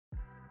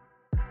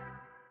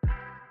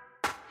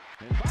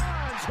Bonds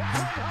hit it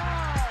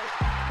high.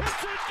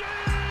 It's a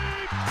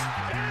deep.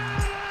 It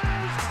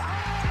is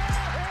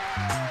high.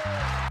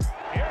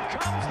 Here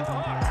comes the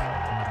hook.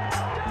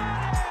 Got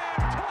him.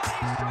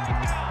 20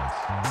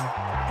 strikeouts.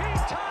 He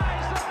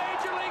ties the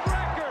major league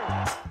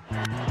record.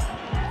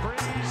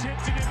 Breeze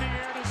hits it in the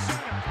air to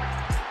center.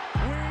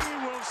 We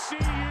will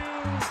see you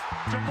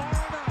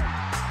tomorrow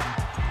night.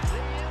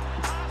 The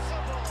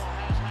impossible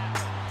has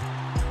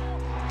happened.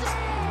 Goal!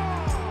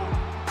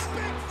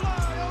 Big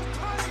fly,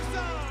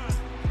 Ohtani-san!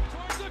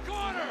 Towards the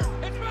corner.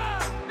 It's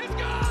back. It's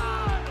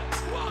gone.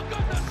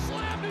 Welcome to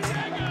Slam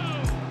Diego.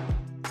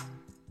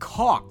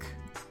 Caulk.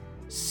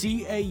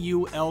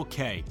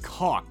 C-A-U-L-K.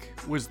 Caulk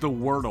was the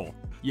Wordle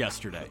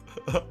yesterday.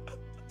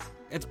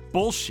 It's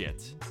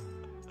bullshit.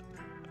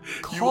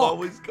 You Caulk.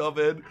 always come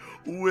in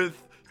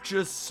with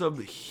just some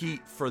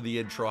heat for the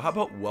intro. How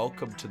about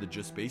welcome to the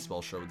Just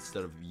Baseball show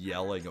instead of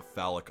yelling a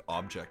phallic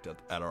object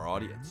at our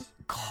audience?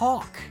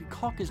 Caulk.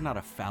 Caulk is not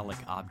a phallic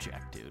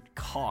object, dude.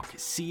 Caulk.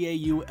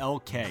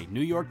 C-A-U-L-K.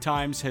 New York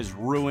Times has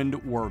ruined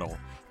Wordle.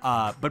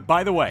 But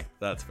by the way,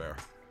 That's fair.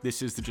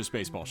 this is the Just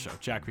Baseball show.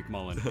 Jack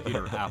McMullen,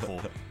 Peter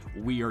Apple.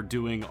 We are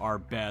doing our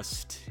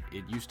best.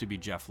 It used to be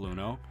Jeff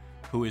Luno.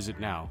 Who is it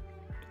now?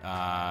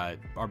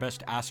 Our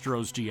best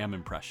Astros GM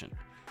impression.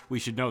 We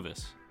should know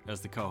this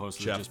as the co-host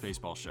of the Jeff. Just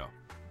Baseball show.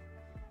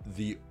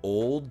 The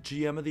old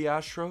GM of the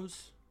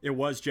Astros? It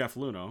was Jeff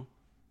Luno.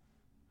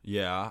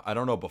 Yeah, I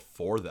don't know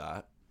before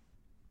that.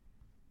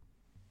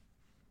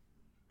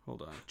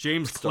 Hold on.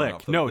 James start Click.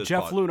 off No, this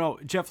Jeff pod.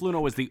 Luno. Jeff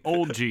Luno was the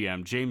old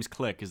GM. James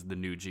Click is the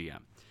new GM.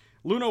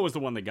 Luno was the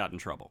one that got in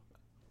trouble.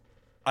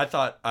 I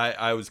thought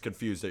I was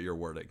confused at your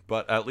wording,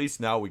 but at least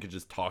now we could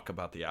just talk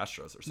about the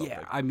Astros or something.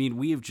 Yeah, I mean,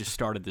 we have just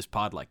started this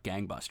pod like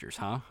gangbusters,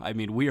 huh? I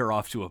mean, we are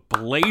off to a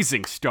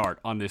blazing start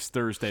on this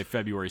Thursday,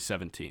 February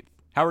 17th.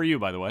 How are you,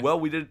 by the way?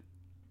 Well,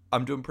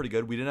 I'm doing pretty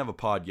good. We didn't have a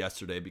pod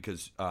yesterday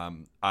because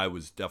I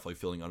was definitely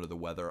feeling under the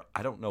weather.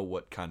 I don't know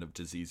what kind of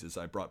diseases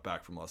I brought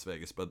back from Las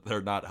Vegas, but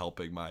they're not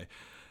helping my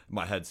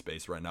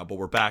headspace right now. But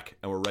we're back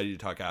and we're ready to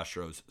talk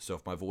Astros. So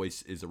if my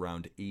voice is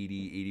around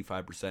 80,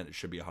 85%, it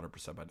should be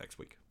 100% by next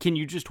week. Can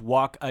you just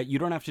walk? You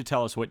don't have to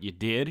tell us what you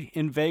did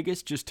in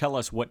Vegas. Just tell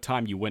us what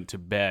time you went to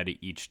bed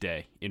each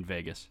day in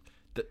Vegas.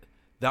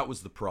 That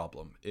was the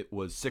problem. It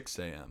was 6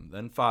 a.m.,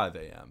 then 5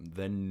 a.m.,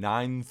 then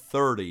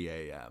 9:30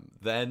 a.m.,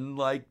 then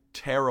like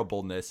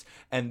terribleness.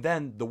 And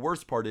then the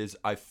worst part is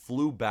I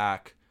flew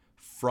back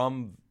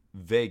from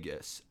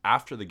Vegas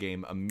after the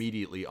game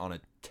immediately on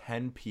a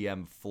 10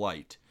 p.m.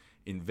 flight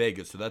in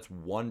Vegas. So that's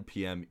 1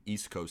 p.m.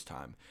 East Coast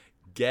time.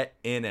 Get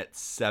in at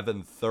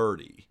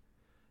 7:30.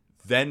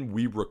 Then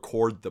we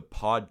record the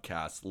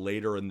podcast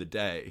later in the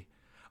day.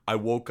 I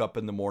woke up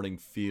in the morning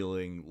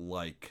feeling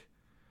like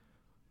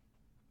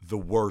the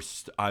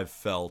worst I've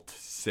felt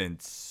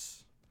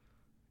since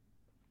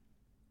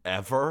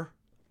ever.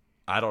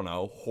 I don't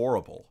know.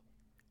 Horrible.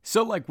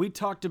 So, like, we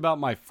talked about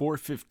my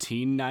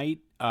 415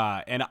 night,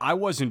 and I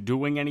wasn't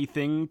doing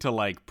anything to,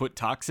 like, put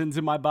toxins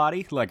in my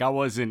body. Like, I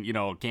wasn't,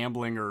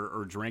 gambling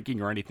or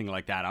drinking or anything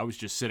like that. I was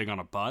just sitting on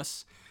a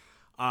bus.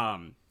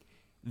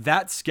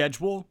 That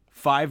schedule,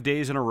 5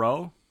 days in a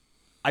row,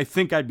 I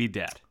think I'd be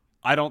dead.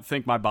 I don't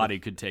think my body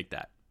could take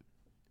that.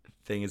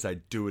 Thing is,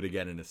 I'd do it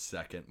again in a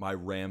second. My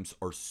Rams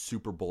are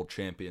Super Bowl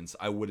champions.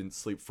 I wouldn't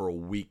sleep for a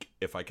week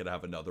if I could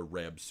have another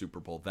Rams Super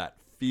Bowl. That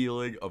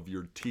feeling of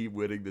your team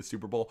winning the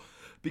Super Bowl.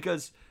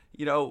 Because,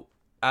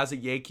 as a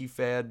Yankee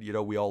fan,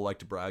 we all like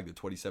to brag the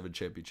 27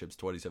 championships.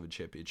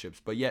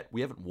 But yet,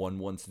 we haven't won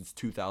one since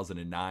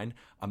 2009.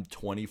 I'm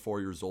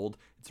 24 years old.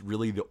 It's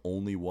really the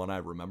only one I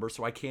remember.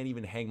 So I can't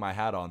even hang my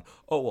hat on,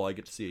 I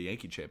get to see a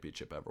Yankee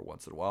championship every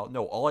once in a while.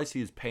 No, all I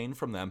see is pain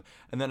from them.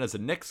 And then as a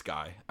Knicks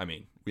guy, I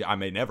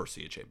may never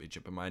see a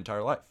championship in my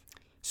entire life.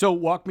 So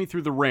walk me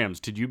through the Rams.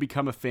 Did you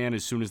become a fan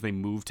as soon as they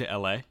moved to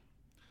L.A.?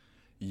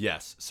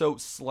 Yes. So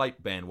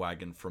slight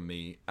bandwagon from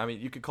me.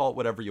 You could call it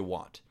whatever you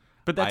want.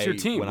 But that's your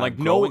team. When Like,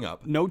 I'm growing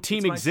up, no team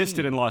it's my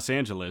existed team. in Los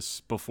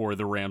Angeles before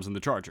the Rams and the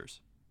Chargers.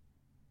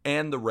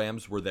 And the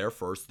Rams were there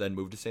first, then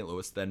moved to St.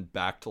 Louis, then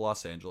back to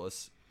Los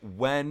Angeles.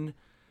 When,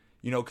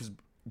 because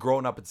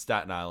growing up in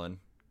Staten Island,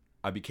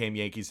 I became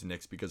Yankees and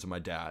Knicks because of my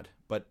dad.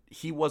 But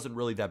he wasn't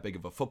really that big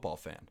of a football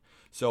fan.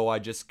 So I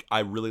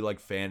really like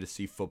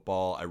fantasy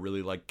football. I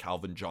really like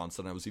Calvin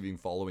Johnson. I was even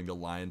following the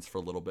Lions for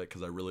a little bit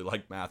because I really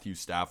like Matthew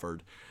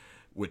Stafford,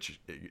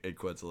 which,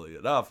 coincidentally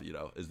enough,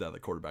 is now the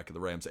quarterback of the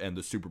Rams and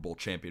the Super Bowl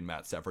champion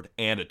Matt Stafford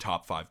and a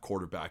top 5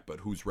 quarterback. But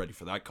who's ready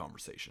for that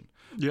conversation?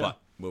 Yeah. But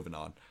moving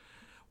on.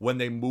 When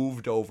they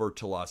moved over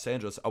to Los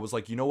Angeles, I was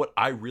like, you know what?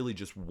 I really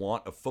just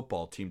want a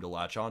football team to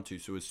latch onto.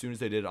 So as soon as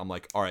they did, I'm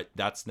like, all right,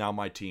 that's now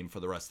my team for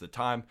the rest of the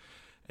time.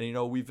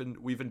 And,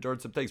 we've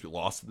endured some things. We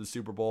lost in the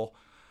Super Bowl.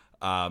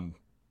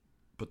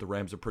 But the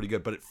Rams are pretty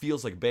good. But it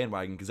feels like a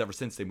bandwagon because ever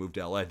since they moved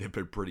to LA, they've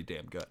been pretty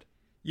damn good.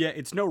 Yeah,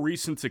 it's no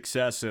recent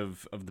success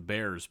of the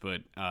Bears,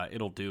 but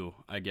it'll do,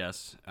 I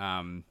guess.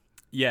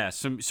 Yeah,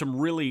 some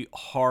really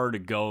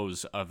hard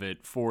goes of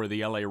it for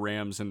the LA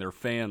Rams and their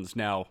fans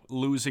now,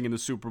 losing in the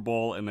Super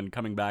Bowl and then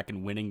coming back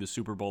and winning the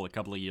Super Bowl a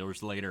couple of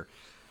years later.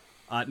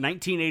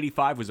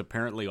 1985 was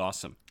apparently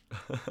awesome.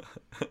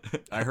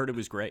 I heard it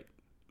was great.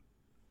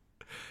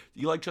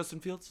 You like Justin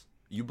Fields?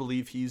 You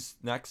believe he's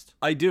next?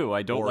 I do.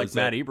 I don't Or like is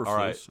Matt it- Eberflus. all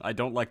right. I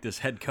don't like this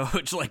head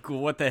coach. Like,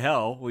 what the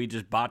hell? We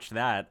just botched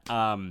that.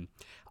 I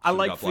Should've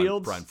like got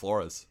Fields. Brian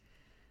Flores.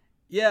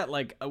 Yeah,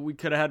 like we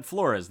could have had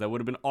Flores. That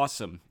would have been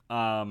awesome.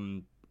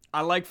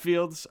 I like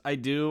Fields. I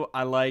do.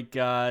 I like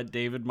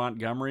David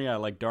Montgomery. I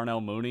like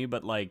Darnell Mooney.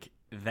 But, like,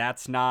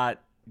 that's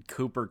not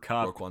Cooper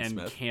Kupp Roquan and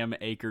Smith. Cam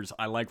Akers.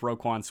 I like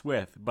Roquan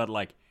Smith. But,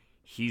 like,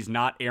 he's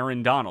not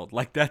Aaron Donald.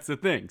 Like, that's the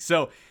thing.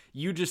 So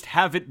you just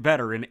have it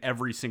better in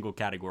every single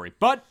category.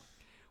 But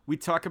we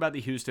talk about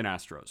the Houston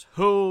Astros,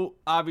 who,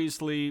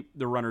 obviously,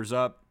 the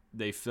runners-up.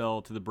 They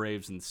fell to the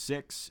Braves in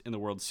 6 in the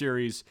World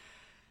Series.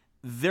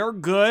 They're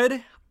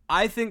good.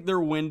 I think their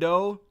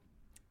window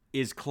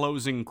is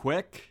closing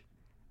quick.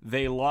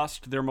 They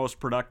lost their most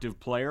productive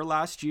player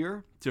last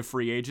year to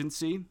free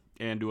agency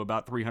and to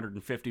about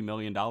 $350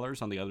 million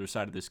on the other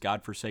side of this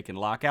godforsaken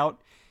lockout.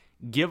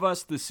 Give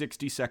us the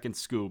 60-second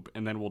scoop,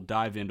 and then we'll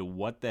dive into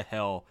what the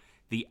hell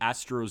the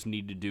Astros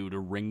need to do to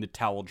wring the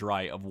towel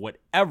dry of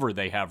whatever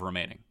they have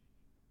remaining.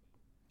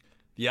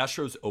 The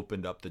Astros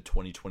opened up the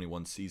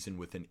 2021 season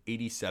with an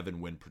 87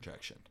 win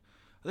projection.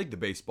 I think the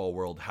baseball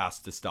world has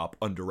to stop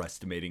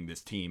underestimating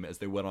this team as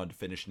they went on to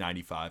finish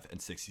 95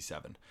 and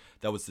 67.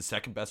 That was the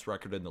second best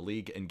record in the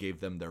league and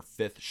gave them their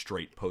 5th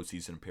straight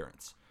postseason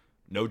appearance.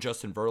 No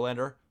Justin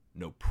Verlander?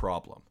 No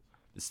problem.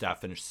 The staff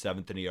finished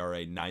 7th in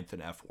ERA, 9th in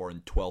F4,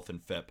 and 12th in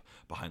FIP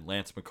behind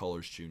Lance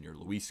McCullers Jr.,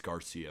 Luis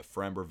Garcia,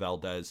 Framber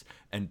Valdez,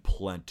 and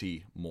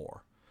plenty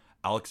more.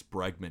 Alex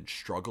Bregman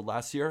struggled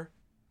last year?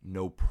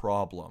 No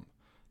problem.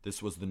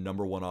 This was the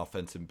number 1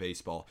 offense in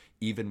baseball,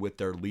 even with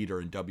their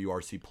leader in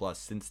WRC Plus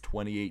since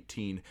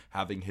 2018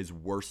 having his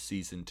worst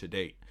season to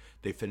date.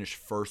 They finished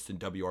 1st in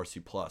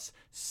WRC Plus,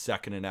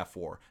 2nd in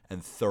F4,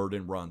 and 3rd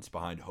in runs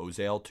behind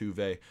Jose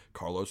Altuve,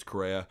 Carlos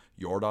Correa,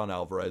 Yordan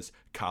Alvarez,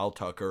 Kyle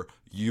Tucker.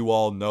 You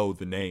all know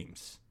the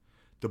names.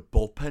 The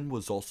bullpen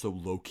was also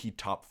low-key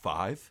top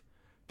 5.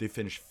 They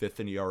finished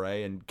 5th in ERA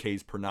and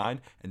Ks per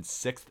 9 and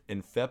 6th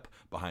in FIP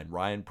behind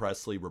Ryan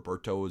Presley,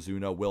 Roberto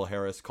Ozuna, Will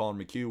Harris, Colin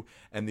McHugh,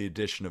 and the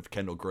addition of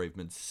Kendall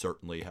Graveman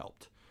certainly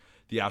helped.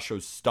 The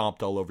Astros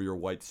stomped all over your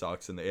White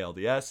Sox in the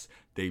ALDS.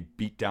 They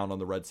beat down on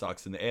the Red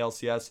Sox in the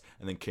ALCS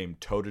and then came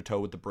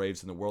toe-to-toe with the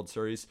Braves in the World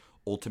Series,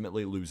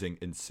 ultimately losing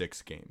in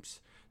 6 games.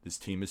 This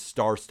team is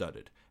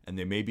star-studded, and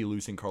they may be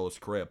losing Carlos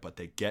Correa, but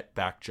they get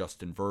back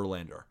Justin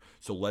Verlander.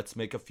 So let's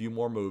make a few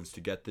more moves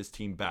to get this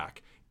team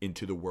back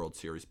into the World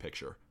Series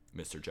picture,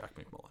 Mr. Jack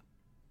McMullen.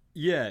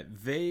 Yeah,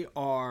 they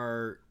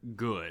are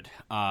good.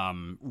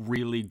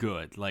 Really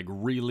good. Like,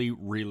 really,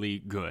 really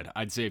good.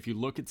 I'd say if you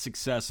look at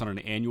success on an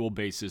annual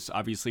basis,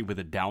 obviously with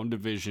a down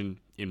division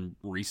in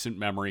recent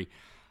memory,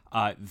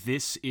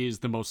 this is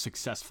the most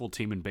successful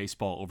team in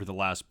baseball over the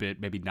last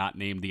bit, maybe not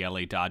named the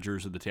LA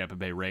Dodgers or the Tampa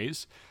Bay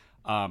Rays.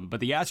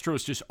 But the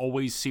Astros just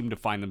always seem to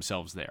find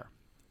themselves there.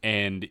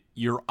 And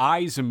your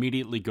eyes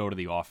immediately go to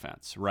the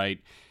offense, right?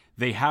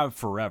 They have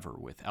forever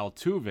with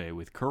Altuve,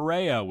 with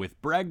Correa, with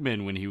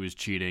Bregman when he was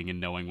cheating and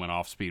knowing when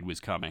off-speed was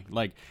coming.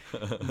 Like,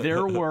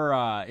 there were...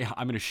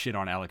 I'm going to shit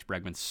on Alex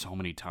Bregman so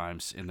many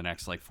times in the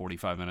next,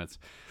 45 minutes.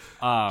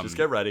 Just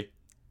get ready.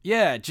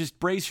 Yeah, just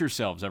brace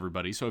yourselves,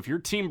 everybody. So if you're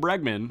Team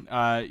Bregman,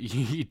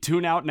 you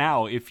tune out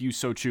now if you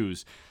so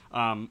choose.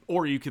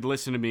 Or you could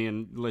listen to me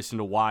and listen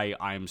to why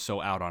I'm so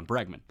out on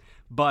Bregman.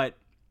 But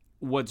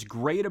what's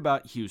great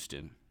about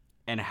Houston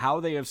and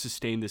how they have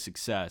sustained the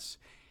success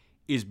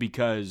is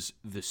because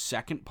the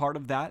second part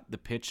of that, the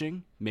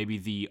pitching, maybe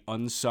the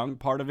unsung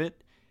part of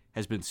it,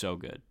 has been so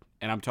good.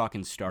 And I'm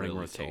talking starting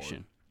Really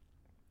rotation.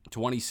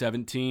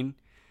 2017,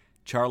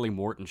 Charlie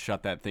Morton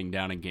shut that thing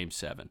down in Game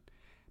 7.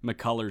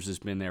 McCullers has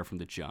been there from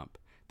the jump.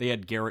 They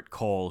had Garrett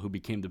Cole, who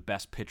became the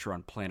best pitcher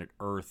on planet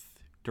Earth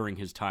during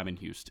his time in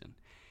Houston.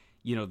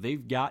 You know,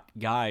 they've got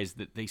guys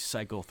that they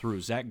cycle through.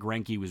 Zach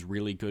Greinke was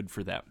really good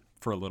for them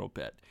for a little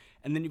bit.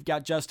 And then you've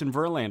got Justin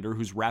Verlander,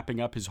 who's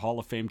wrapping up his Hall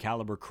of Fame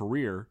caliber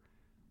career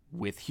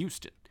with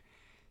Houston.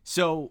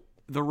 So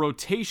the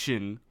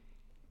rotation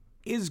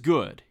is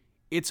good.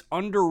 It's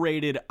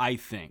underrated, I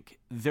think.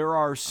 There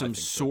are some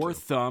sore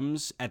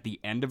thumbs at the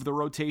end of the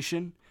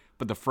rotation,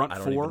 but the front I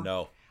don't four, even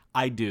know.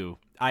 I do.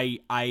 I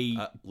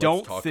don't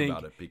don't talk think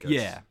about it because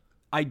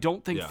I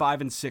don't think Yeah.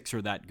 5 and 6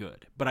 are that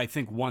good, but I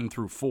think 1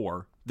 through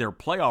 4, their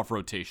playoff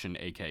rotation,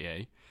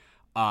 aka,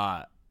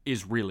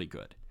 is really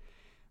good.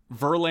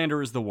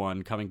 Verlander is the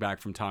one coming back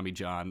from Tommy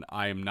John.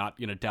 I am not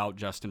going to doubt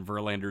Justin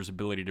Verlander's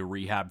ability to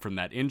rehab from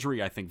that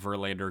injury. I think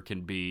Verlander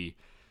can be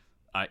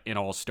an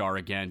all-star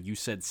again. You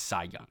said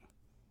Cy Young.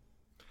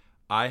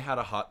 I had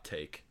a hot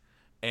take,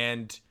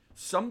 and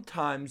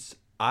sometimes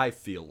I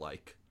feel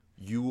like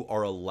you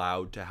are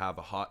allowed to have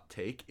a hot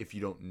take if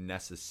you don't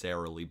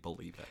necessarily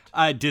believe it.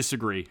 I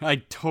disagree. I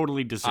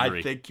totally disagree.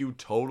 I think you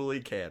totally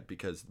can,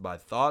 because my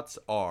thoughts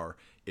are,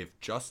 if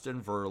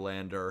Justin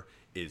Verlander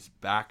is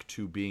back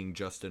to being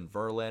Justin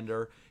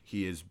Verlander,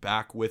 he is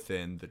back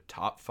within the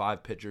top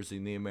 5 pitchers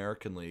in the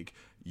American League.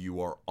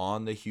 You are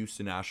on the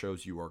Houston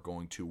Astros. You are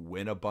going to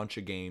win a bunch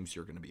of games.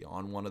 You're going to be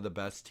on one of the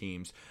best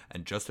teams.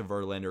 And Justin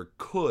Verlander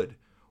could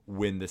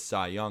win the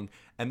Cy Young.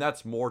 And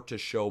that's more to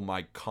show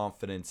my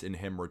confidence in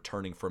him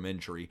returning from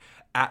injury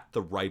at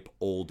the ripe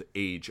old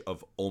age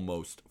of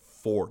almost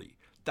 40.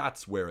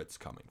 That's where it's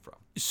coming from.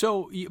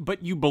 So,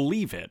 but you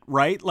believe it,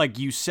 right? Like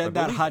you said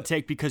that hot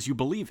take because you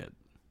believe it.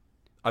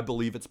 I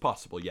believe it's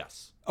possible,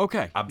 yes.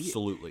 Okay.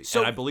 Absolutely. So,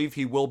 and I believe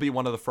he will be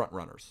one of the front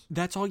runners.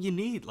 That's all you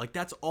need. Like,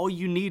 that's all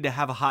you need to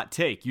have a hot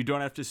take. You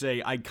don't have to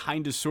say, I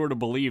kind of sort of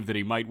believe that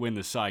he might win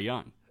the Cy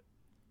Young.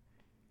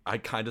 I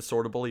kind of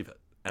sort of believe it.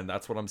 And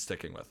that's what I'm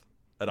sticking with.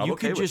 And I'm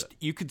okay with it.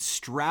 You could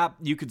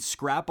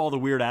scrap all the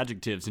weird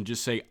adjectives and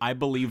just say, I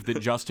believe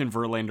that Justin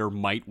Verlander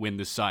might win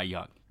the Cy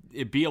Young.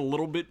 It'd be a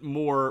little bit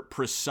more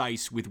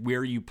precise with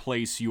where you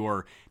place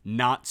your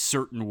not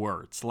certain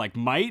words. Like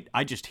might,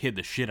 I just hid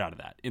the shit out of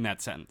that in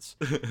that sentence.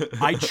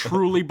 I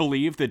truly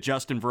believe that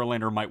Justin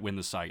Verlander might win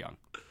the Cy Young.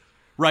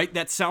 Right?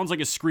 That sounds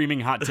like a screaming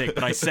hot take,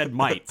 but I said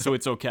might, so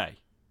it's okay.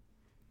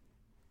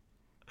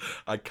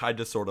 I kind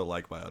of sort of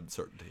like my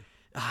uncertainty.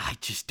 I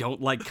just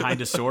don't like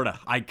kind of sort of.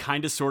 I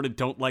kind of sort of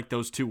don't like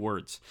those two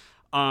words.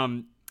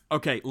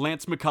 Okay,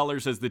 Lance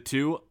McCullers as the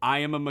 2. I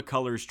am a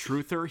McCullers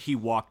truther. He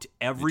walked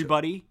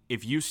everybody.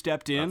 If you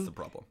stepped in That's the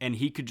problem. And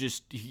he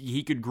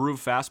could groove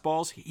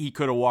fastballs, he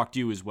could have walked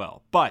you as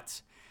well.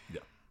 But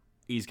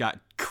he's got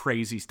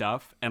crazy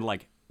stuff. And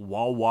like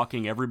while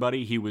walking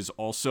everybody, he was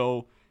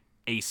also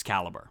ace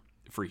caliber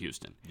for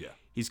Houston. Yeah.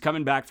 He's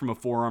coming back from a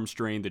forearm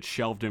strain that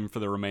shelved him for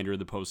the remainder of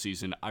the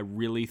postseason. I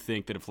really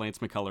think that if Lance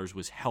McCullers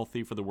was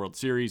healthy for the World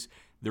Series,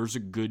 there's a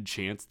good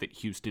chance that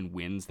Houston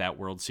wins that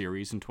World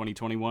Series in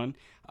 2021.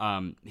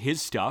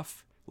 His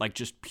stuff, like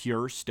just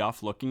pure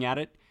stuff looking at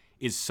it,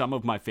 is some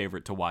of my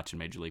favorite to watch in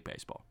Major League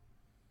Baseball.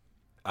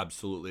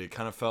 Absolutely. It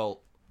kind of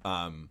felt,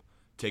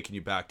 taking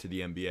you back to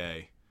the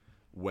NBA,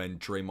 when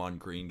Draymond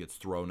Green gets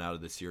thrown out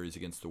of the series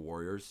against the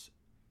Warriors,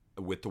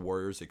 against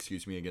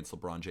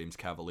LeBron James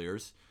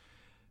Cavaliers.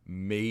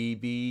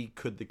 Maybe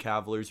could the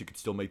Cavaliers, you could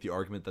still make the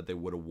argument that they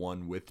would have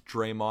won with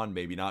Draymond.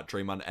 Maybe not.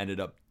 Draymond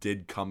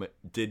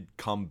did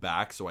come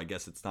back, so I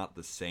guess it's not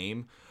the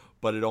same.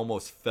 But it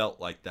almost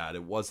felt like that.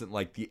 It wasn't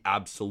like the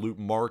absolute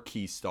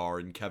marquee star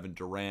in Kevin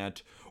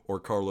Durant or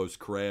Carlos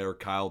Correa or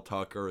Kyle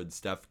Tucker and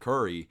Steph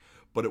Curry,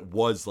 but it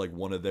was like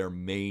one of their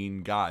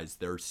main guys,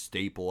 their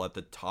staple at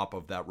the top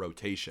of that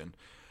rotation.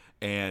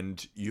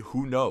 And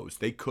who knows?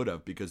 They could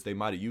have, because they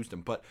might have used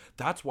him. But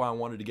that's why I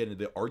wanted to get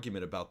into the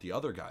argument about the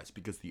other guys,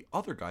 because the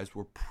other guys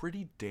were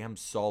pretty damn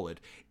solid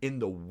in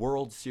the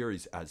World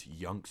Series as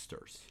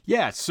youngsters.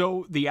 Yeah,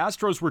 so the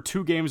Astros were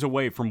 2 games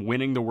away from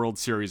winning the World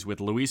Series with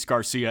Luis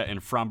Garcia and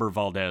Framber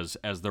Valdez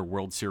as their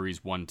World Series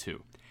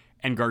 1-2.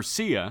 And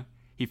Garcia,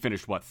 he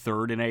finished,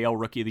 3rd in AL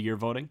Rookie of the Year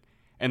voting?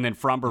 And then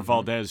Framber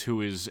Valdez,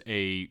 who is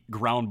a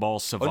ground ball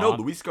savant. Oh,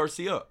 no, Luis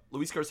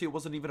Garcia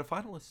wasn't even a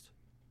finalist.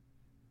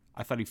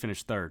 I thought he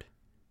finished 3rd.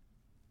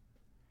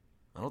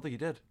 I don't think he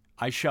did.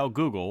 I shall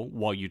Google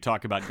while you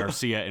talk about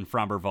Garcia and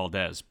Framber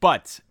Valdez.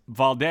 But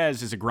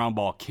Valdez is a ground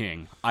ball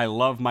king. I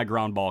love my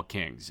ground ball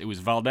kings. It was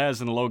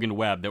Valdez and Logan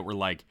Webb that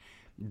were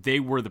they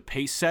were the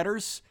pace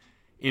setters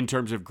in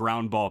terms of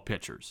ground ball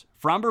pitchers.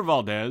 Framber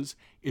Valdez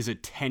is a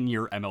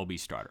 10-year MLB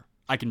starter.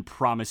 I can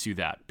promise you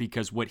that,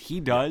 because what he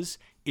does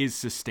is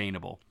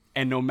sustainable.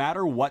 And no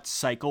matter what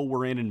cycle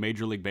we're in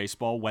Major League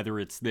Baseball, whether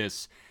it's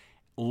this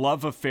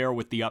love affair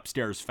with the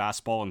upstairs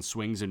fastball and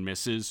swings and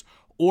misses,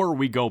 or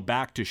we go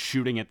back to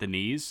shooting at the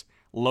knees,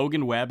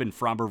 Logan Webb and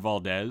Framber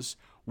Valdez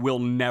will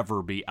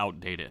never be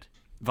outdated.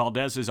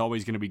 Valdez is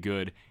always going to be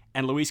good,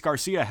 and Luis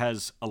Garcia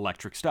has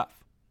electric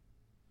stuff.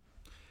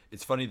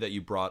 It's funny that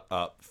you brought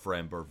up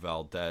Framber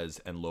Valdez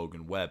and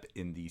Logan Webb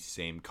in the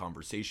same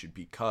conversation,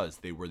 because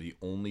they were the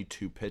only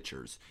 2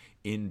 pitchers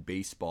in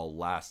baseball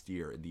last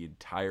year in the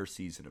entire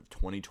season of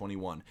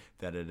 2021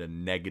 that had a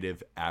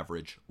negative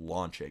average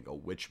launch angle,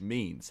 which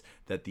means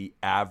that the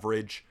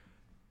average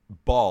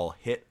ball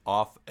hit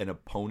off an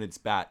opponent's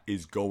bat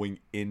is going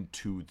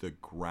into the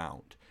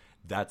ground.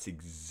 That's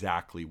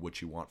exactly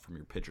what you want from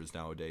your pitchers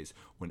nowadays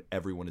when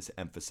everyone is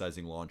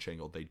emphasizing launch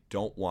angle. They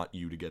don't want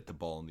you to get the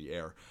ball in the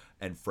air.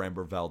 And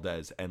Framber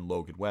Valdez and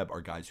Logan Webb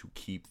are guys who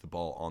keep the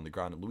ball on the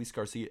ground. And Luis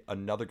Garcia,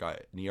 another guy,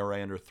 an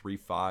ERA under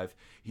 3.5.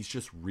 He's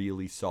just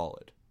really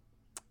solid.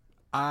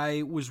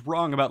 I was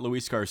wrong about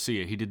Luis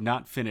Garcia. He did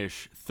not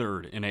finish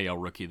 3rd in AL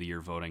Rookie of the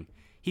Year voting.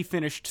 He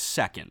finished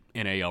 2nd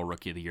in AL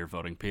Rookie of the Year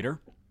voting, Peter.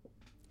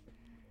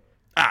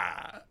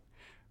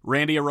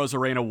 Randy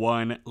Arozarena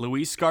 1,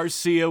 Luis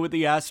Garcia with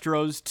the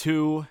Astros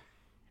 2,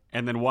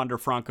 and then Wander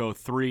Franco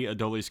 3,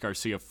 Adolis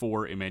Garcia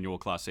 4, Emmanuel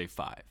Clase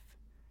 5.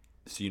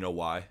 So you know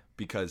why?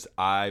 Because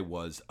I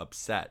was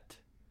upset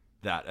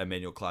that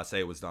Emmanuel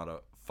Clase was not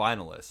a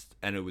finalist,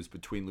 and it was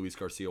between Luis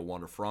Garcia and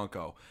Wander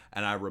Franco.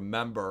 And I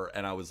remember,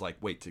 and I was like,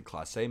 wait, did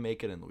Clase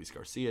make it and Luis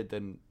Garcia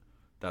didn't?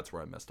 That's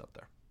where I messed up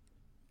there.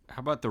 How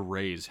about the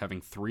Rays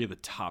having 3 of the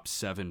top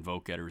 7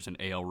 vote getters in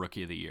AL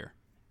Rookie of the Year?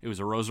 It was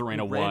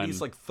Arozarena 1.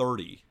 Randy's like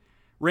 30.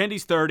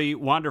 Randy's 30,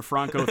 Wander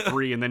Franco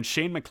 3, and then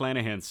Shane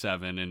McClanahan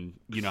 7, and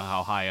you know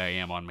how high I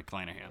am on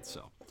McClanahan,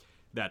 so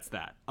that's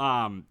that.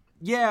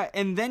 Yeah,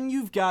 and then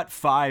you've got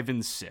 5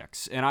 and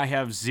 6, and I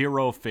have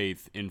zero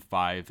faith in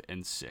 5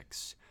 and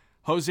 6.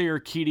 Jose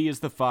Urquidy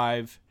is the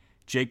 5,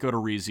 Jake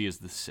Odorizzi is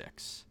the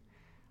 6.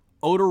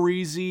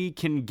 Odorizzi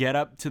can get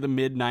up to the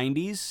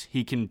mid-90s.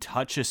 He can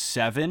touch a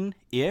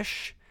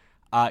 7-ish.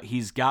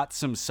 He's got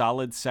some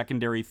solid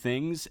secondary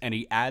things, and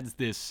he adds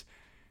this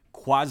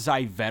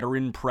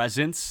quasi-veteran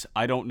presence.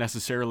 I don't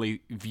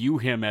necessarily view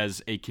him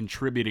as a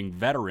contributing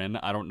veteran.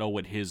 I don't know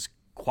what his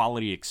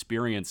quality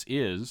experience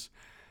is.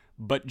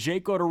 But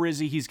Jake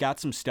Odorizzi, he's got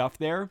some stuff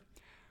there.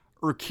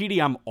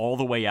 Urquidy, I'm all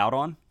the way out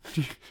on.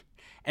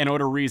 And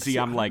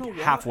Odorizzi, I'm like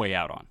halfway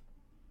out on.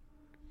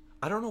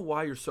 I don't know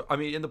why you're so... I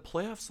mean, in the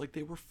playoffs, like,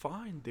 they were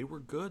fine. They were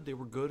good. They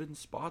were good in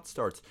spot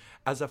starts.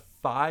 As a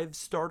 5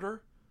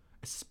 starter,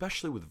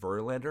 especially with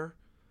Verlander,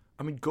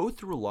 I mean, go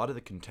through a lot of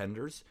the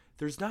contenders.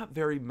 There's not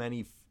very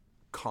many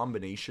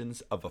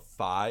combinations of a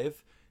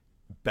 5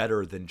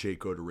 better than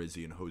Jake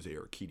Odorizzi and Jose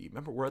Urquidy.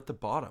 Remember, we're at the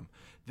bottom.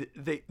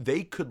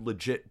 They could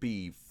legit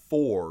be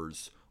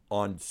 4s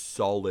on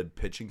solid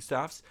pitching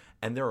staffs,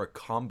 and they're a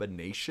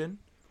combination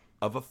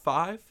of a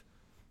 5.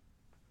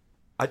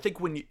 I think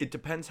it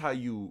depends how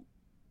you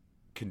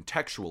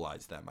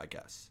contextualize them, I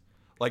guess.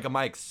 Like, am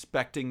I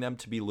expecting them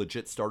to be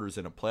legit starters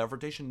in a playoff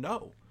rotation?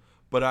 No.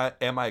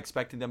 But am I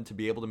expecting them to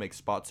be able to make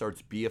spot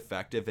starts, be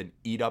effective, and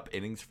eat up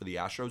innings for the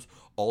Astros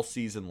all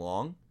season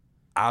long?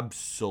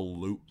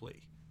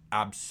 Absolutely.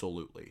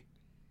 Absolutely.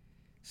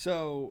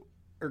 So,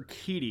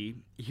 Urquidy,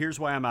 here's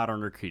why I'm out on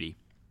Urquidy.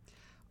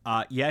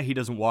 Yeah, he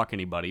doesn't walk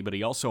anybody, but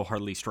he also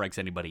hardly strikes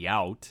anybody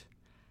out.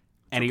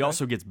 And he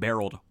also gets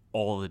barreled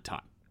all the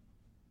time.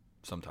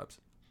 Sometimes.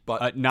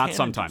 But not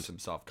sometimes. Some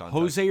soft contact.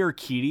 Jose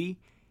Urquidy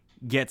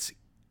gets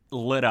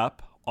lit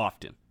up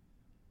often.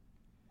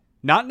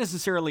 Not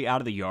necessarily out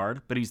of the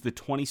yard, but he's the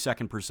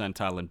 22nd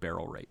percentile in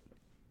barrel rate.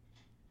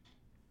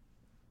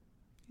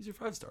 He's your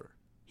 5-starter.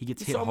 He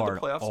gets hit hard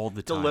all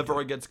the time. Deliver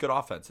against good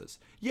offenses.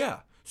 Yeah.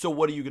 So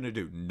what are you going to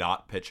do?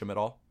 Not pitch him at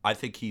all? I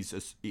think he's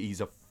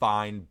a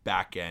fine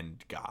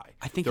back-end guy.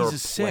 I think he's a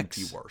 6.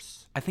 Plenty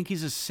worse. I think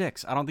he's a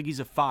 6. I don't think he's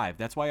a 5.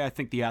 That's why I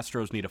think the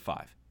Astros need a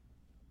 5.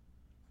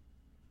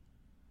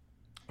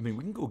 I mean,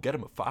 we can go get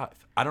him a 5.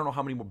 I don't know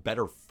how many more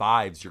better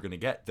 5s you're going to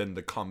get than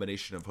the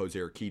combination of Jose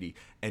Urquidy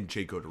and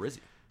Jake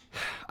Odorizzi.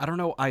 I don't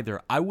know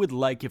either. I would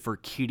like if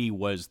Urquidy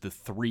was the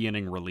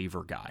 3-inning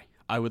reliever guy.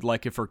 I would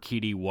like if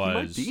Urquidy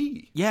was... He might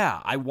be. Yeah,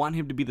 I want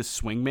him to be the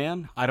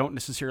swingman. I don't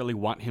necessarily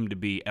want him to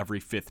be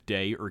every 5th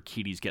day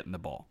Urquidy's getting the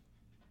ball.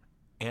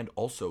 And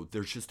also,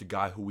 there's just a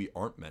guy who we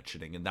aren't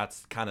mentioning, and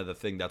that's kind of the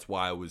thing. That's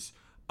why I was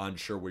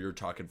unsure where you're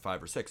talking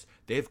 5 or 6.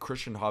 They have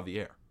Christian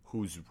Javier,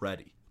 who's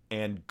ready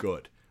and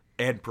good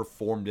and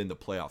performed in the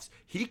playoffs.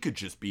 He could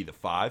just be the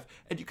 5,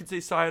 and you could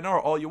say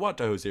sayonara all you want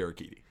to Jose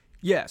Urquidy.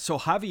 Yeah, so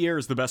Javier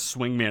is the best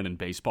swingman in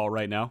baseball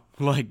right now.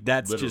 Like,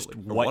 that's Literally. Just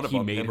what he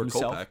made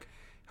himself. Kopech.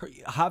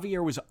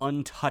 Javier was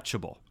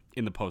untouchable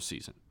in the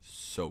postseason.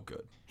 So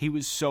good. He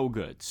was so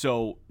good.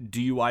 So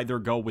do you either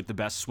go with the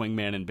best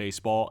swingman in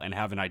baseball and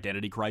have an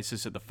identity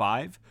crisis at the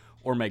 5,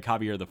 or make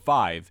Javier the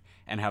 5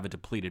 and have a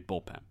depleted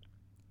bullpen?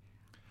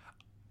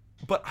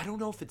 But I don't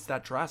know if it's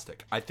that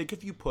drastic. I think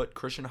if you put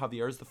Christian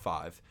Javier as the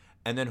 5,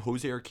 and then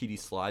Jose Urquidy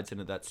slides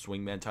into that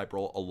swingman type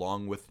role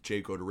along with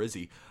Jake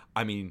Odorizzi,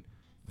 I mean,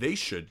 they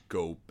should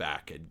go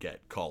back and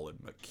get Colin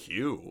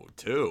McHugh,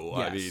 too.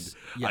 Yes.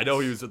 I mean, I know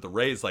he was at the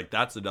Rays. Like,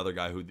 that's another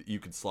guy who you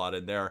could slot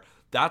in there.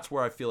 That's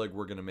where I feel like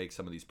we're going to make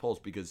some of these polls,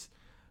 because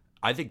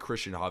I think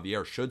Christian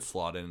Javier should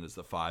slot in as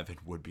the 5 and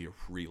would be a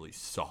really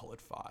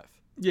solid 5.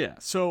 Yeah,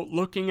 so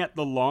looking at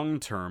the long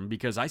term,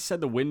 because I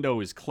said the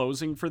window is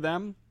closing for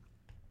them,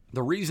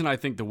 the reason I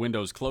think the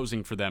window is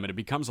closing for them, and it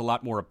becomes a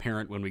lot more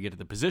apparent when we get to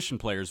the position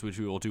players, which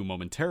we will do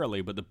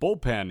momentarily, but the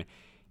bullpen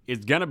is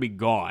going to be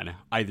gone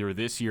either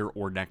this year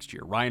or next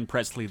year. Ryan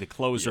Presley, the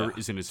closer,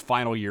 is in his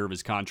final year of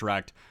his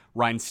contract.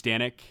 Ryan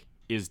Stanek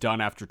is done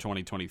after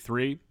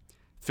 2023.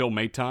 Phil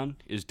Maton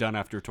is done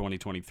after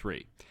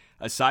 2023.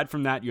 Aside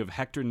from that, you have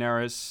Hector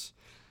Neris,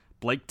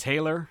 Blake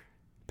Taylor,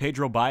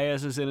 Pedro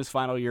Baez is in his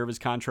final year of his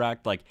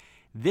contract. Like,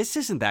 this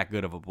isn't that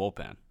good of a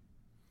bullpen.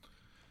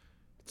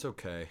 It's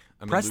okay.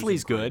 I mean,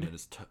 Presley's good.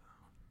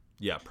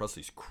 Yeah,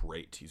 Presley's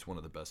great. He's one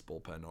of the best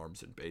bullpen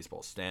arms in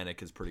baseball.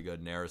 Stanek is pretty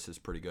good. Neris is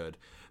pretty good.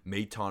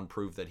 Maton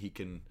proved that he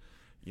can,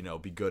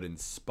 be good in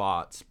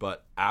spots.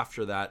 But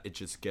after that, it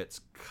just gets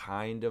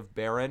kind of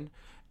barren.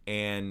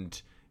 And,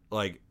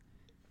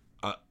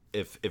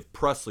 if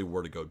Presley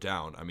were to go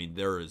down, I mean,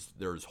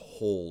 there's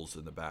holes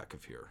in the back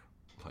of here.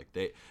 Like,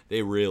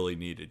 they really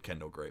needed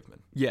Kendall Graveman.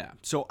 Yeah,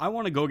 so I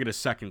want to go get a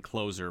second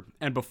closer.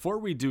 And before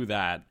we do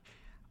that,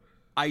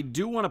 I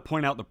do want to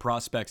point out the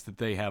prospects that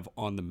they have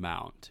on the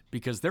mound,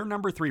 because their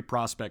number 3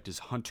 prospect is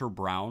Hunter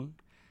Brown.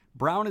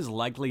 Brown is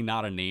likely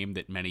not a name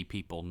that many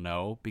people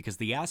know, because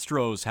the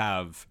Astros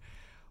have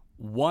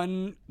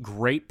one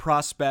great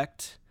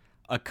prospect,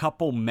 a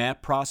couple meh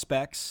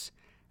prospects,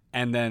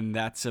 And then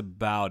that's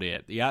about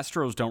it. The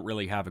Astros don't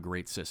really have a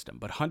great system,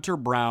 but Hunter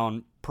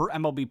Brown, per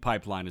MLB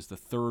Pipeline, is the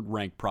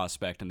third-ranked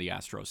prospect in the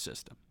Astros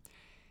system.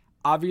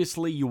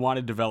 Obviously, you want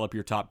to develop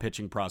your top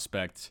pitching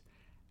prospect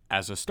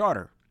as a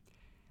starter.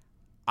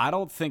 I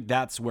don't think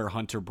that's where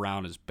Hunter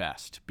Brown is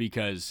best,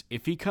 because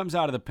if he comes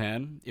out of the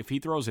pen, if he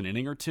throws an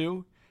inning or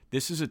two,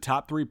 this is a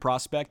top 3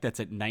 prospect that's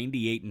at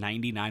 98,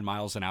 99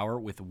 miles an hour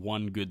with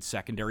one good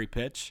secondary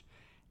pitch,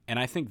 and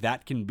I think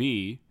that can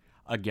be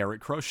a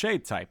Garrett Crochet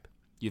type.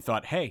 You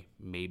thought, hey,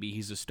 maybe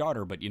he's a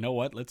starter, but you know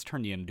what? Let's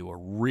turn you into a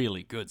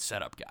really good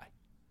setup guy.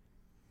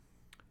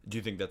 Do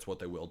you think that's what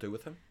they will do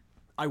with him?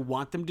 I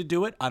want them to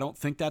do it. I don't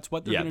think that's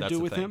what they're going to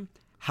do with thing. him.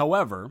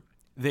 However,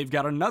 they've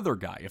got another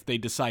guy if they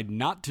decide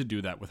not to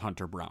do that with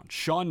Hunter Brown.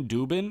 Sean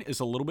Dubin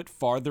is a little bit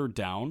farther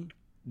down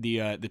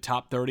the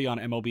top 30 on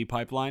MLB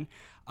Pipeline.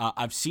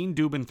 I've seen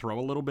Dubin throw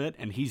a little bit,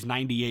 and he's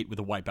 98 with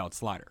a wipeout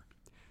slider.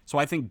 So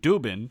I think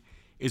Dubin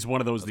is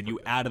one of those that you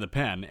add to the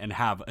pen and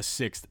have a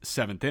 6th,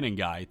 7th inning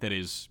guy that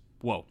is,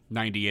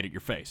 98 at your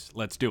face.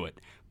 Let's do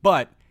it.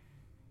 But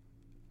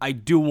I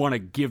do want to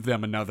give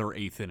them another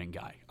 8th inning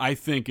guy. I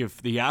think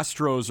if the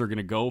Astros are going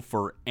to go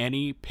for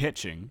any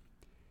pitching,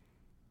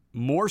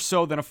 more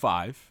so than a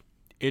 5,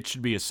 it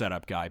should be a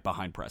setup guy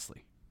behind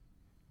Presley.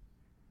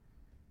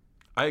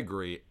 I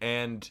agree.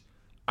 And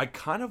I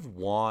kind of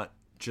want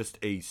just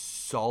a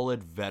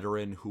solid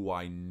veteran who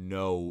I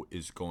know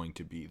is going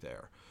to be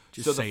there.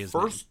 Just so say the his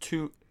first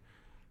name. 2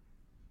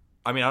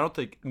 I mean, I don't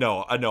think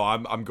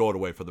I'm going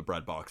away for the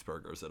bread box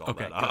burgers and all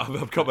Okay, that.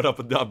 I'm coming up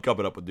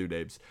with new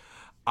names.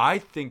 I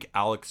think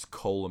Alex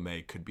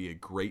Colomé could be a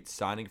great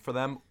signing for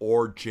them,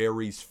 or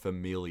Jerry's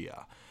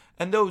Familia.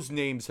 And those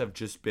names have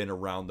just been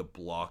around the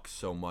block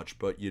so much,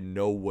 but you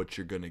know what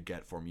you're going to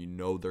get from them. You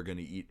know they're going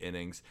to eat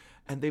innings.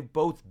 And they've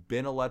both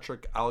been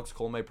electric. Alex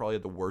Colomé probably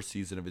had the worst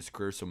season of his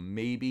career, so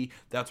maybe,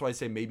 that's why I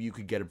say maybe you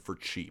could get him for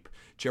cheap.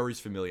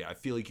 Jerry's Familia, I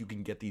feel like you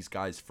can get these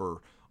guys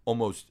for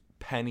almost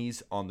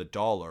pennies on the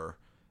dollar,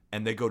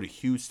 and they go to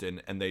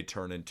Houston and they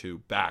turn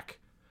back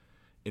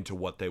into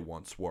what they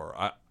once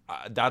were.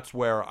 That's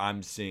where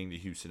I'm seeing the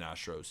Houston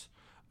Astros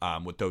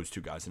with those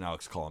two guys, and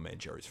Alex Colomé and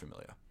Jerry's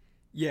Familia.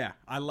 Yeah,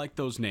 I like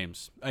those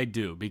names. I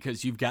do,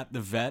 because you've got the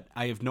vet.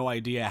 I have no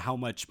idea how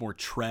much more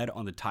tread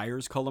on the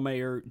tires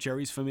Colomé or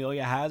Jerry's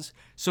Familia has.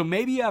 So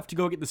maybe you have to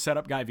go get the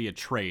setup guy via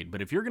trade.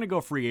 But if you're going to go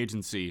free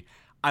agency,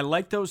 I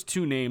like those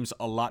two names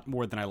a lot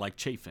more than I like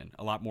Chafin,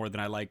 a lot more than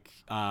I like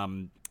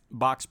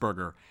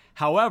Boxberger.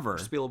 However,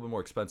 Just be a little bit more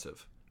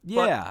expensive.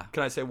 Yeah. But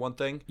can I say one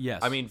thing?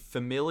 Yes. I mean,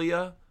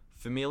 Familia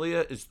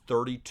is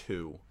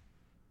 32,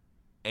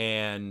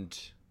 and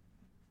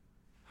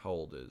how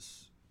old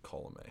is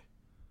Colomé?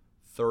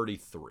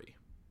 33.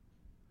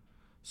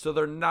 So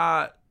they're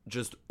not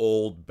just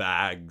old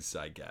bags,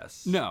 I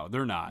guess. No,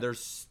 they're not. They're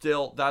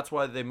still, that's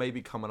why they may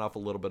be coming off a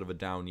little bit of a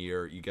down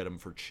year. You get them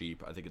for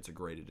cheap. I think it's a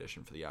great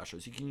addition for the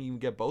Astros. You can even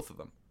get both of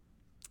them.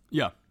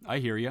 Yeah, I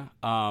hear you.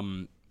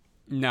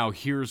 Now,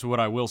 here's what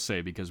I will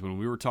say, because when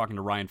we were talking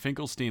to Ryan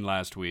Finkelstein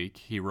last week,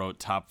 he wrote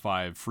top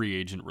 5 free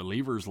agent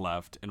relievers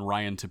left, and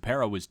Ryan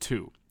Tepera was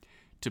 2.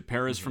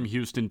 Tepera's from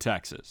Houston,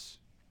 Texas.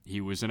 He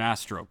was an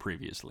Astro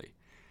previously.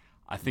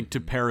 I think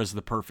Tepera is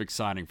the perfect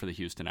signing for the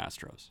Houston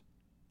Astros.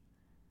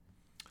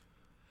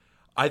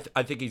 I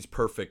think he's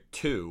perfect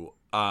too.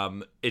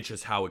 It's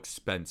just how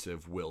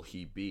expensive will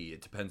he be?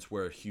 It depends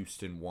where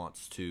Houston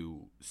wants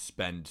to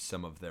spend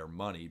some of their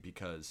money,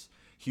 because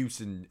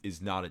Houston is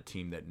not a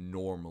team that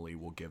normally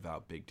will give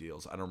out big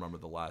deals. I don't remember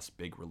the last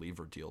big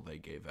reliever deal they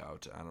gave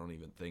out. I don't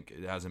even think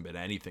it hasn't been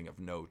anything of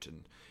note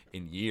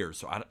in years.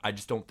 So I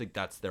just don't think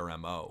that's their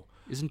MO.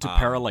 Isn't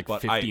Tepera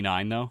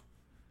 59 though?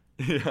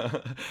 Yeah,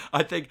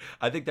 I think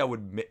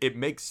that it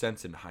makes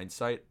sense in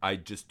hindsight. I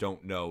just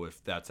don't know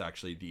if that's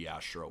actually the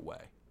Astro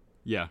way.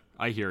 Yeah,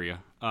 I hear you.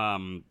 I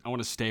want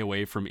to stay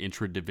away from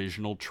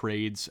intra-divisional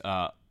trades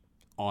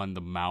on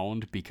the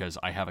mound, because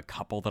I have a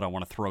couple that I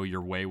want to throw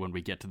your way when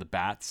we get to the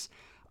bats.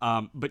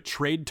 But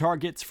trade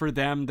targets for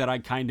them that I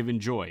kind of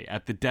enjoy.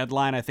 At the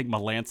deadline, I think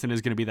Melanson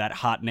is going to be that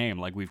hot name.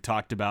 Like we've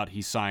talked about,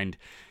 he signed,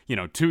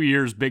 2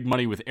 years, big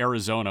money with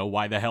Arizona.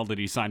 Why the hell did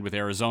he sign with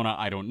Arizona?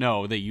 I don't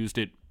know. They used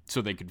it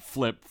so they could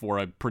flip for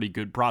a pretty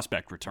good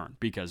prospect return,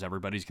 because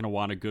everybody's going to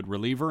want a good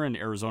reliever, and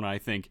Arizona, I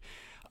think,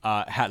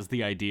 has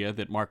the idea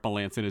that Mark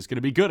Melanson is going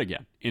to be good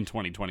again in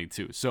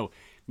 2022. So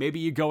maybe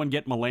you go and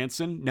get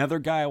Melanson. Another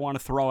guy I want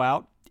to throw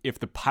out, if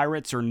the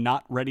Pirates are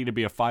not ready to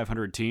be a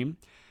 500 team,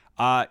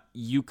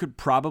 you could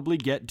probably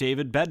get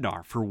David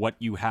Bednar for what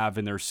you have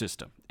in their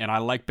system. And I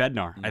like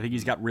Bednar. I think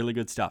he's got really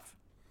good stuff.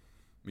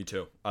 Me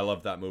too. I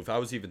love that move. I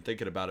was even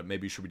thinking about it.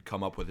 Maybe should we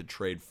come up with a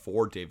trade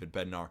for David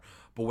Bednar?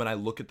 But when I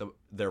look at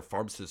their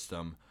farm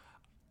system,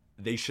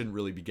 they shouldn't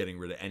really be getting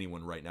rid of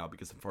anyone right now,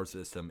 because the farm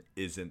system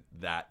isn't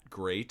that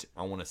great.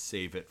 I want to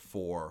save it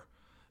for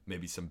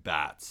maybe some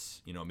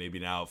bats, maybe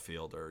an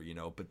outfielder,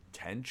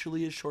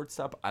 potentially a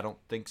shortstop. I don't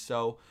think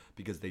so,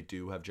 because they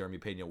do have Jeremy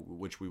Pena,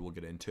 which we will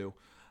get into.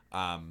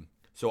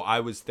 So I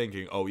was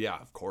thinking, oh yeah,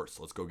 of course,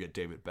 let's go get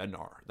David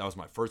Bednar. That was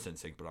my first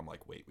instinct, but I'm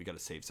like, wait, we got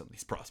to save some of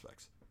these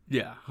prospects.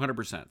 Yeah,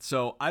 100%.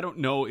 So I don't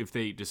know if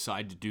they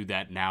decide to do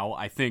that now.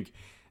 I think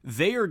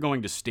they are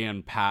going to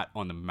stand pat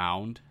on the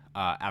mound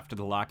after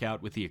the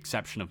lockout, with the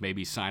exception of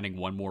maybe signing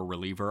one more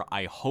reliever.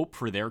 I hope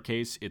for their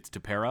case it's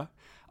Tepera.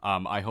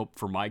 I hope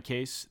for my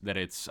case that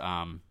it's,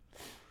 I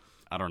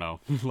don't know,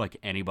 like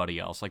anybody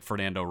else, like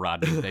Fernando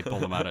Rodney. They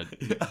pulled him out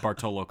of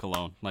Bartolo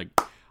Colon. Like,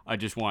 I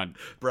just want...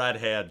 Brad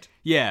Hand.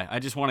 Yeah, I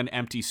just want an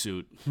empty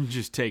suit,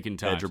 just taking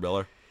time. Andrew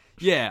Miller.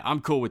 Yeah, I'm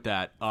cool with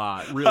that.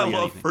 Really, I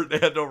love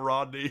Fernando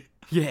Rodney.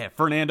 Yeah,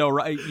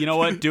 Fernando. You know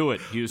what? Do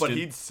it, Houston. But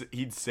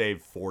he'd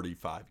save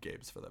 45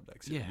 games for them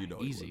next year. Yeah, you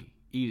know easy.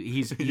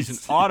 He's an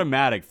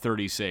automatic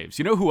 30 saves.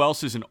 You know who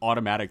else is an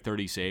automatic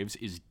 30 saves?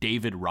 Is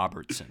David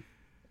Robertson.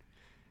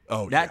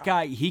 Oh, that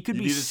guy. He could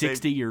be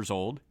 60 years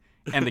old,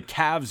 and the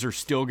Cavs are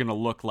still going to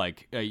look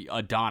like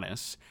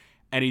Adonis,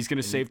 and he's going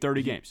to save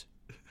 30 games.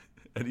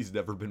 And he's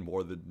never been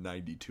more than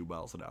 92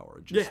 miles an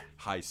hour. Just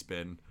high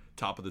spin,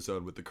 top of the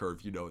zone with the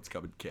curve. You know it's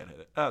coming. Can't hit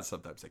it.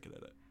 Sometimes they can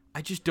hit it.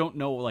 I just don't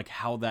know like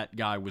how that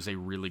guy was a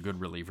really good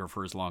reliever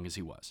for as long as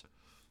he was.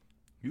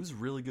 He was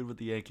really good with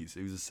the Yankees.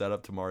 He was a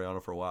setup to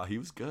Mariano for a while. He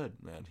was good,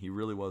 man. He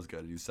really was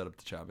good. He was set up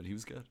to Chapman. He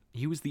was good.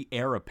 He was the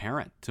heir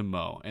apparent to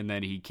Mo, and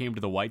then he came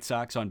to the White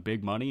Sox on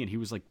big money, and he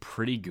was like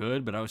pretty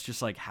good, but I was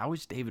just like, how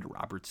is David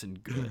Robertson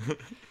good?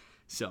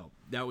 So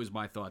that was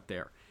my thought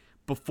there.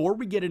 Before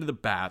we get into the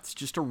bats,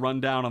 just a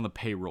rundown on the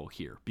payroll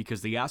here,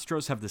 because the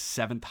Astros have the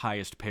 7th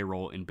highest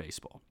payroll in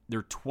baseball.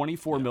 They're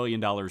 $24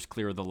 million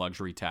clear of the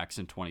luxury tax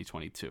in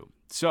 2022.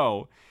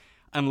 So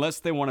unless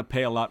they want to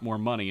pay a lot more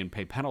money and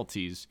pay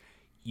penalties,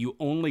 you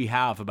only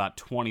have about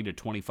 20 to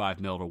 25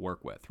 mil to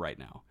work with right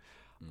now.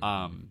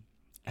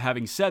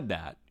 Having said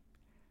that,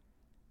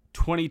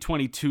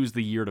 2022 is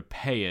the year to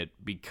pay it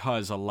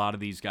because a lot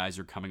of these guys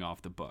are coming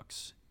off the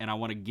books. And I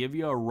want to give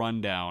you a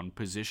rundown,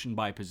 position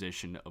by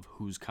position, of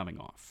who's coming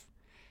off.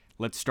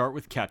 Let's start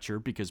with catcher,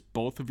 because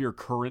both of your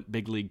current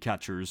big league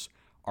catchers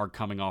are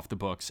coming off the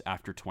books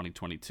after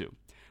 2022.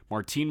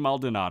 Martin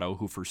Maldonado,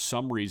 who for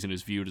some reason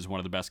is viewed as one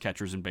of the best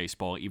catchers in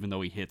baseball, even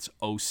though he hits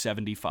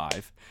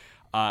 .075.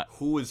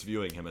 Who is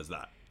viewing him as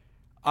that?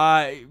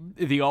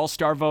 The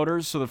all-star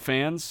voters, so the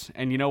fans.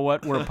 And you know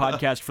what? We're a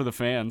podcast for the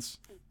fans.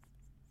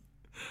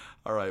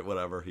 All right,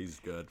 whatever.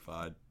 He's good.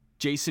 Fine.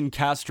 Jason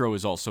Castro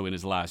is also in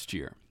his last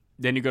year.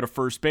 Then you go to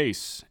first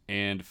base,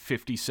 and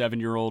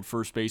 57-year-old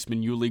first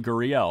baseman Yuli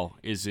Gurriel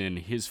is in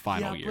his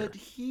final year. Yeah, but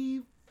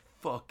he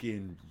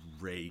fucking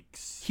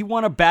rakes. He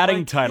won a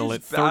batting title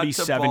at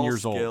 37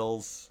 years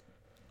old.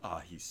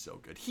 He's so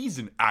good. He's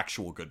an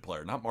actual good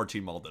player, not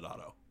Martin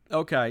Maldonado.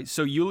 Okay,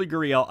 so Yuli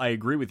Gurriel, I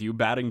agree with you.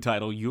 Batting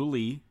title.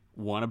 Yuli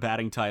won a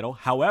batting title.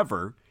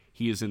 However,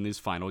 he is in his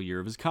final year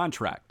of his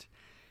contract.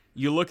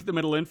 You look at the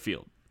middle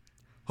infield.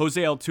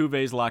 Jose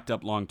Altuve is locked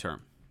up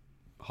long-term.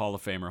 Hall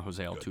of Famer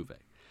Jose Altuve.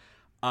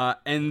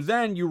 And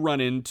then you run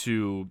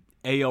into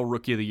AL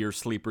Rookie of the Year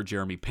sleeper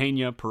Jeremy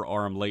Pena per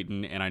Aram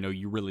Leighton, and I know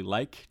you really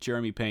like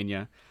Jeremy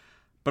Pena.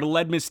 But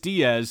Aledmus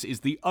Diaz is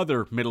the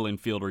other middle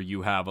infielder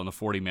you have on the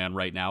 40-man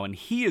right now, and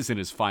he is in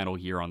his final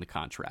year on the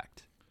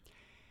contract.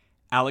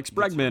 Alex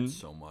Bregman.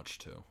 So much,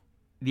 too.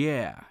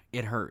 Yeah,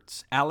 it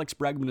hurts. Alex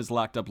Bregman is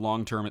locked up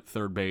long-term at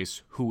third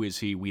base. Who is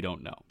he? We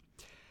don't know.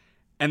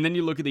 And then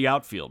you look at the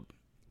outfield.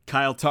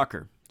 Kyle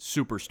Tucker,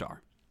 superstar.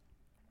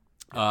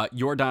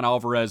 Yordan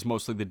Alvarez,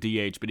 mostly the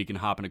DH, but he can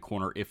hop in a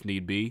corner if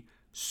need be.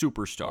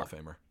 Superstar. Hall of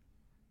Famer.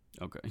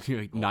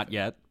 Okay, not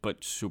yet,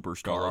 but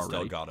superstar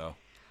already.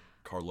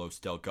 Carlos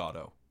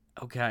Delgado.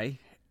 Okay,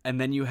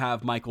 and then you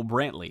have Michael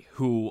Brantley,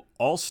 who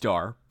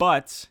all-star,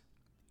 but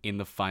in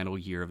the final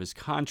year of his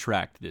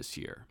contract this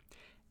year.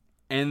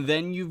 And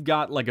then you've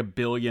got like a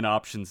billion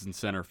options in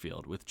center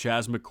field with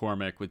Chas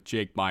McCormick, with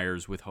Jake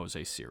Myers, with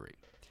Jose Siri.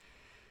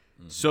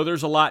 So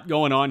there's a lot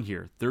going on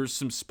here. There's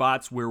some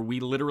spots where we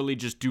literally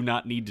just do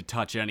not need to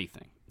touch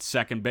anything.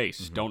 Second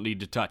base, don't need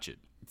to touch it.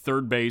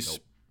 Third base,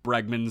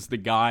 Bregman's the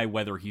guy,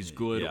 whether he's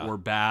good or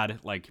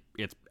bad. Like,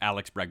 it's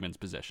Alex Bregman's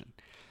position.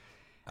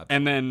 Absolutely.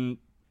 And then,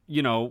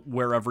 you know,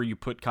 wherever you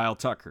put Kyle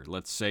Tucker,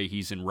 let's say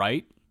he's in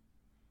right.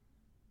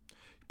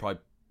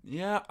 Probably,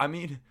 yeah, I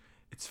mean,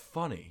 it's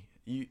funny.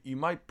 You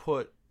might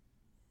put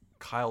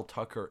Kyle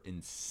Tucker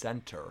in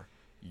center,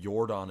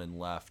 Yordan in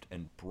left,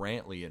 and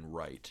Brantley in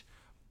right.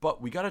 But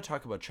we got to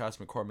talk about Chas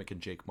McCormick and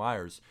Jake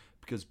Myers,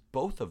 because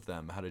both of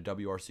them had a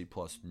WRC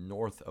plus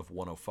north of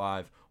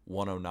 105,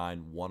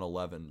 109,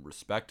 111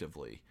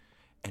 respectively.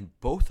 And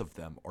both of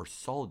them are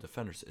solid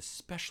defenders,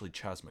 especially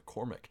Chas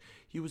McCormick.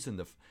 He was in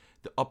the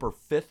upper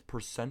 5th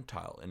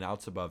percentile in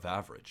outs above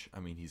average. I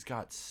mean, he's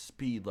got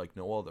speed like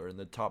no other, in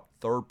the top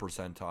 3rd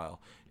percentile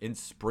in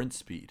sprint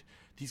speed.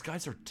 These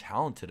guys are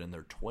talented, and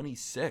they're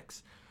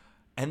 26.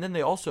 And then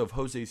they also have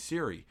Jose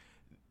Siri.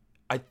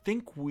 I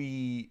think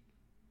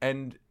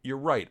and you're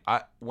right.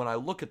 When I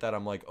look at that,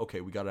 I'm like,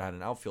 okay, we got to have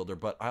an outfielder.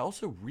 But I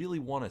also really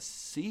want to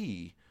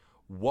see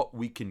what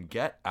we can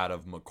get out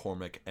of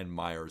McCormick and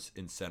Myers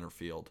in center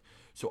field.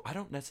 So I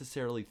don't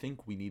necessarily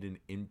think we need an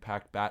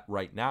impact bat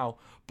right now,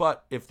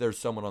 but if there's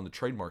someone on the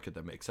trade market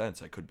that makes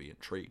sense, I could be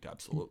intrigued,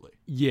 absolutely.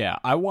 Yeah,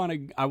 I want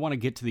to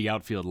get to the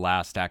outfield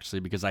last, actually,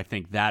 because I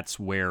think that's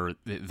where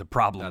the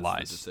problem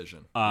lies. The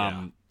decision.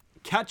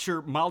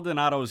 Catcher,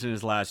 Maldonado's in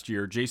his last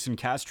year, Jason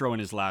Castro in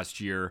his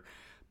last year,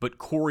 but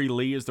Corey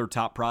Lee is their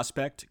top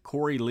prospect.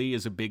 Corey Lee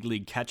is a big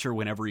league catcher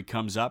whenever he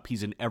comes up.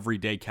 He's an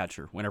everyday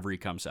catcher whenever he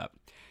comes up.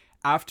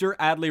 After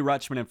Adley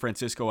Rutschman and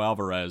Francisco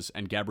Alvarez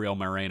and Gabriel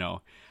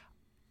Moreno,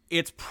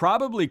 it's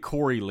probably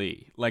Corey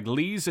Lee. Like,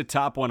 Lee's a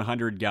top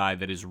 100 guy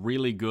that is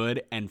really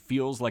good and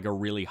feels like a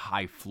really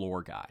high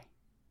floor guy.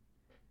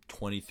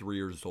 23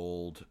 years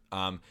old.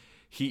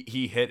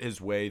 He hit his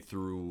way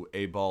through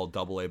A-ball,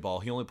 double A-ball.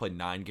 He only played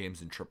 9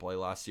 games in AAA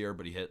last year,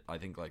 but he hit, I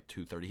think, like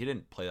 230. He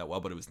didn't play that well,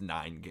 but it was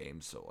 9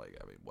 games, so, like,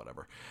 I mean,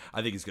 whatever.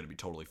 I think he's going to be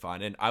totally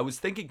fine. And I was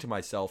thinking to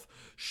myself,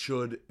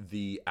 should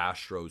the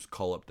Astros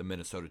call up the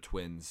Minnesota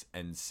Twins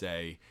and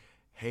say,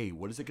 hey,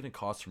 what is it going to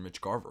cost for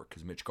Mitch Garver?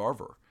 Because Mitch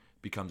Garver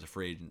becomes a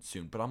free agent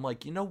soon. But I'm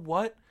like, you know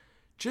what?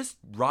 Just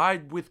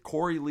ride with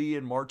Corey Lee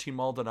and Martin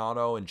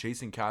Maldonado and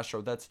Jason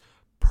Castro. That's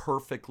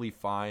perfectly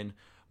fine.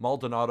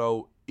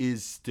 Maldonado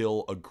is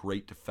still a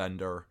great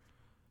defender.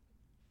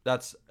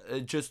 That's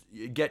just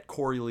get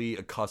Corey Lee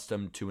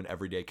accustomed to an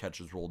everyday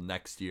catcher's role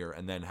next year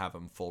and then have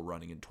him full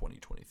running in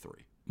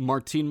 2023.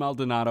 Martin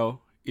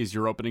Maldonado is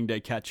your opening day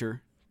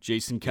catcher.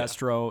 Jason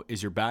Castro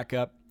is your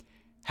backup.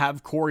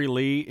 Have Corey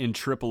Lee in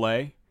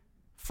AAA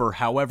for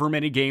however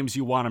many games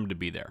you want him to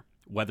be there.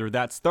 Whether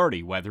that's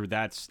 30, whether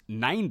that's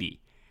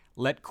 90.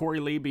 Let Corey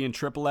Lee be in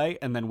AAA,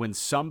 and then when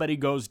somebody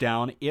goes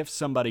down, if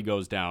somebody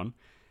goes down,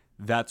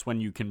 that's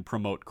when you can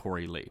promote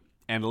Corey Lee.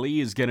 And Lee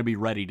is going to be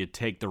ready to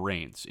take the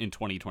reins in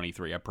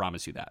 2023. I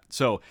promise you that.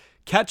 So,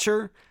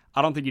 catcher,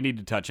 I don't think you need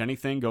to touch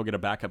anything. Go get a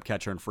backup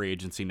catcher in free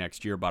agency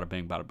next year. Bada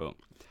bing, bada boom.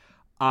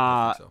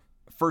 I think so.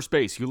 First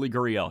base, Yuli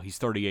Gurriel. He's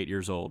 38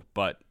 years old,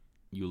 but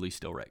Yuli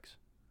still rakes.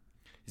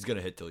 He's going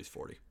to hit till he's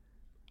 40.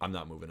 I'm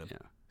not moving him. Yeah.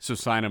 So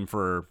sign him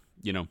for,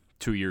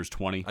 2 years,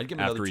 20. I'd give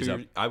him another 2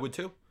 years. I would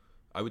too.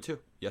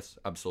 Yes,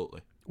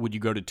 absolutely. Would you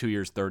go to 2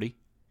 years, 30?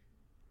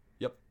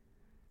 Yep.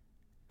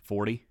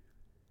 40?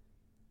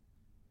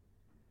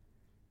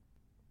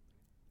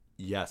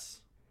 Yes.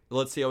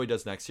 Let's see how he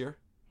does next year.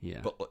 Yeah.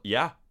 But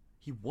yeah,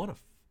 he won a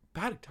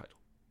batting title.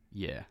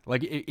 Yeah.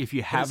 Like, if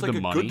you have the money.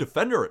 He's like a good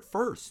defender at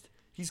first.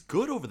 He's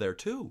good over there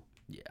too.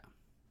 Yeah.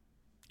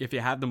 If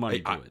you have the money,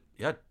 do it.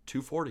 Yeah,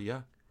 240.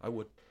 Yeah, I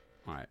would.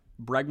 All right.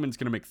 Bregman's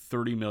going to make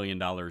 $30 million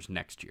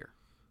next year.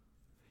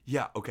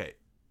 Yeah, okay.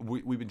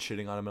 We've been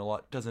shitting on him a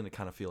lot. Doesn't it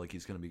kind of feel like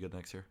he's going to be good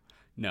next year?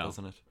 No.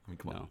 Doesn't it? I mean,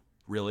 come on.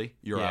 Really?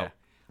 You're yeah.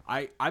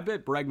 out? I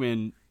bet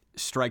Bregman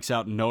strikes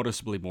out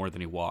noticeably more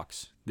than he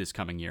walks this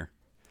coming year.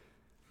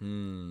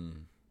 Because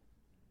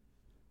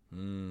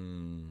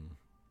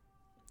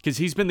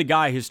he's been the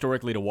guy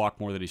historically to walk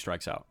more than he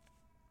strikes out.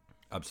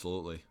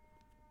 Absolutely.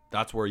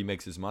 That's where he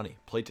makes his money.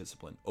 Plate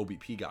discipline.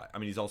 OBP guy. I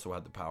mean, he's also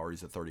had the power.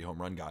 He's a 30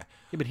 home run guy.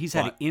 Yeah, but he's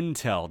had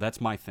intel.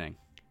 That's my thing.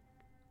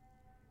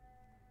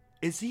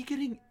 Is he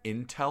getting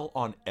intel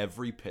on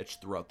every pitch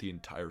throughout the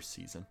entire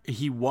season?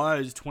 He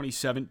was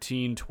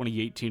 2017,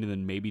 2018, and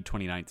then maybe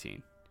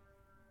 2019.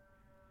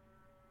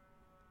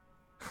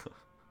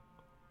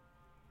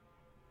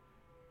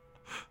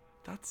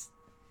 That's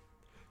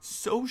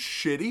so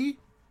shitty.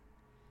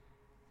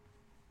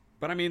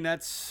 But I mean,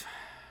 that's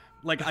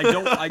like I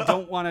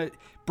don't want to.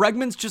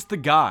 Bregman's just the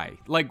guy.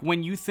 Like,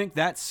 when you think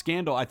that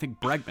scandal, I think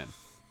Bregman.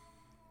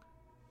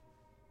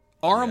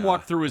 Aram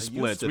walked through his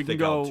splits. We can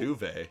go.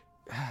 Altuve.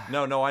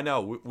 No, I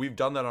know. We've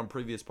done that on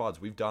previous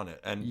pods. We've done it,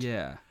 and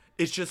yeah,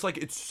 it's just like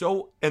it's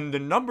so. And the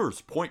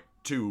numbers point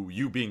to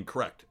you being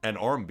correct and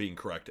Aram being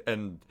correct,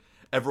 and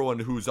everyone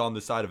who's on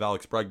the side of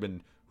Alex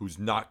Bregman, who's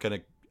not gonna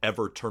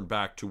ever turn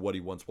back to what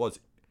he once was.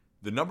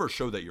 The numbers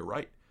show that you're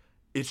right.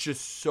 It's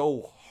just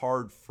so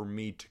hard for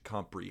me to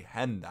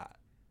comprehend that.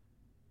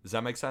 Does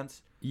that make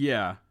sense?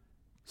 Yeah.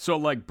 So,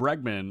 like,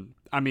 Bregman,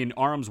 I mean,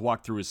 Aram's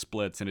walked through his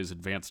splits and his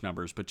advanced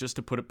numbers, but just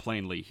to put it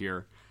plainly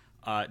here,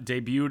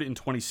 debuted in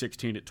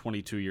 2016 at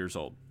 22 years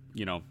old.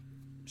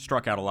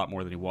 Struck out a lot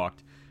more than he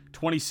walked.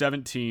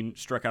 2017,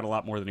 struck out a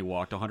lot more than he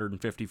walked.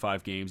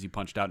 155 games. He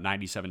punched out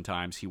 97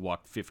 times. He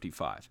walked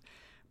 55.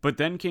 But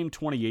then came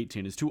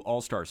 2018, his 2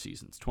 All-Star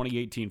seasons.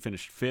 2018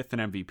 finished 5th in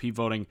MVP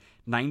voting,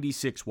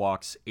 96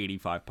 walks,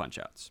 85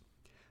 punchouts.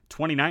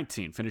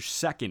 2019 finished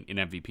 2nd in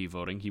MVP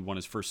voting. He won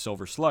his first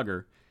Silver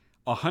Slugger.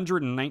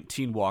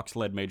 119 walks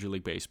led Major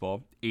League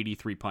Baseball,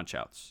 83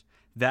 punchouts.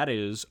 That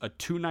is a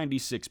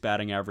 296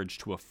 batting average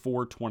to a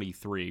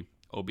 423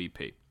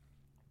 OBP.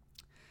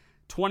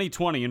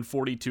 2020 in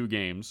 42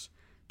 games,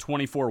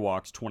 24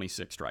 walks,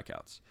 26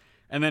 strikeouts.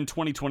 And then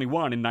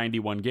 2021 in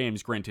 91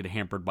 games, granted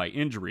hampered by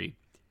injury,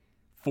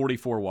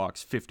 44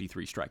 walks,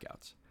 53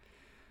 strikeouts.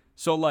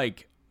 So,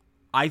 like,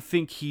 I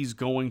think he's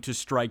going to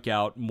strike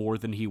out more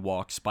than he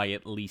walks by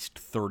at least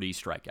 30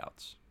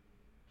 strikeouts.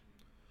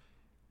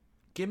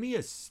 Give me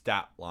a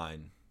stat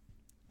line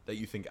that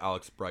you think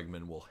Alex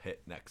Bregman will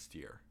hit next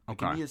year.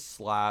 Okay. Give me his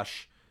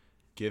slash.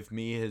 Give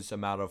me his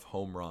amount of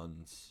home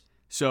runs.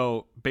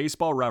 So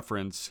Baseball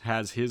Reference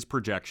has his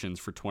projections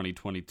for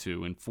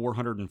 2022 in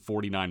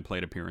 449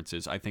 plate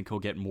appearances. I think he'll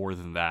get more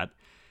than that.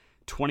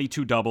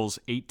 22 doubles,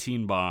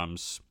 18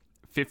 bombs,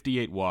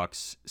 58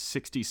 walks,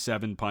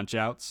 67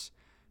 punch-outs,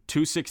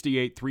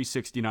 268,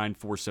 369,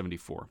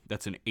 474.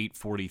 That's an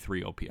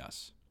 843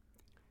 OPS.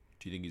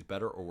 Do you think he's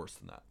better or worse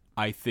than that?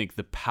 I think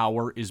the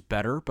power is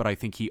better, but I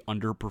think he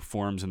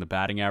underperforms in the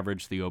batting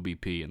average, the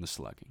OBP, and the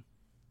slugging.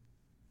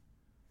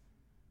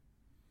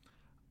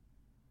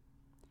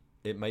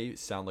 It may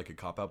sound like a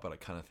cop-out, but I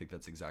kind of think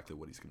that's exactly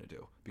what he's going to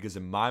do. Because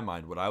in my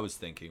mind, what I was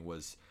thinking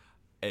was,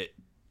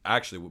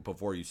 actually,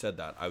 before you said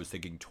that, I was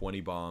thinking 20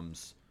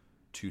 bombs,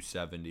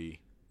 270,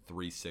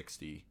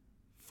 360,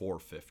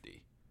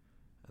 450.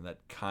 And that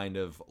kind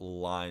of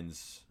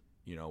lines,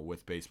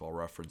 with Baseball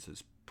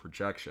Reference's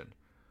projection.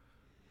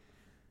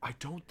 I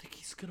don't think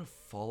he's going to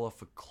fall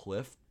off a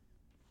cliff.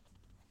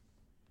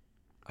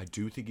 I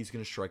do think he's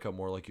going to strike out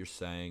more like you're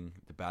saying.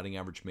 The batting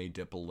average may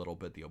dip a little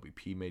bit. The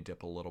OBP may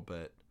dip a little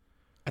bit.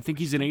 I think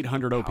he's an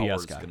 800 OPS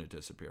Power's guy. going to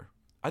disappear.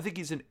 I think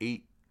he's an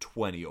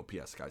 820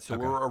 OPS guy. So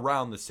Okay. we're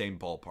around the same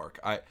ballpark.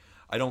 I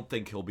don't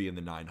think he'll be in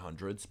the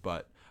 900s,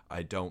 but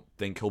I don't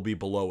think he'll be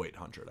below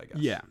 800, I guess.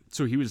 Yeah.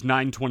 So he was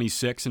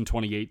 926 in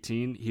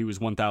 2018. He was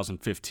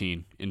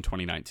 1,015 in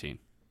 2019.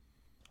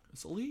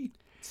 It's elite.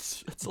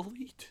 It's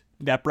elite.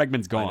 That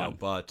Bregman's gone. I know,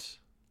 but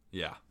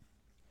yeah.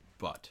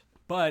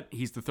 But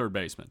he's the third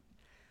baseman.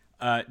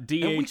 DH and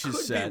we is could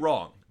set. be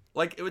wrong.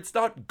 Like, it's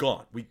not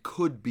gone. We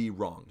could be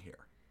wrong here.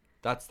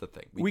 That's the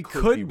thing. We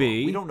could be.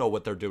 Wrong. We don't know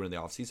what they're doing in the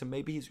offseason.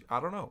 Maybe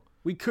I don't know.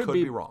 We could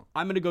be wrong.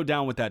 I'm going to go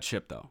down with that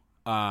ship, though.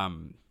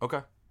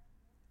 Okay.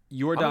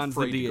 Jordan's I'm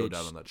afraid the DH. to go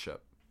down on that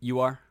ship. You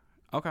are?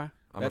 Okay.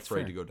 I'm That's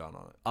afraid fair. to go down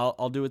on it.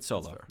 I'll do it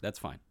solo. That's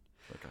fine.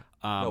 Okay.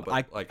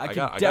 I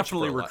could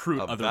definitely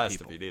recruit other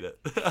people. If you need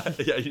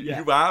it.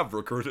 You have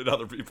recruited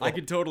other people. I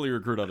could totally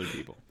recruit other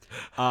people.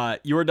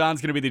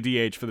 Jordan's going to be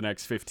the DH for the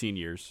next 15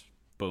 years.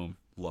 Boom.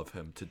 Love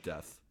him to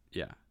death.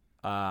 Yeah.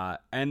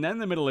 And then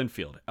the middle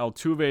infield.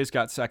 Altuve's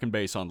got second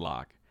base on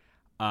lock.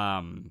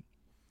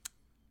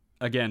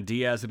 Again,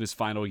 Diaz in his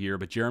final year,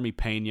 but Jeremy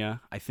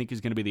Pena, I think,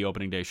 is going to be the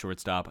opening day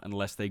shortstop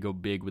unless they go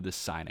big with the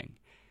signing.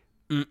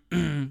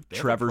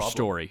 Trevor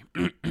Story.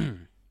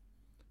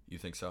 You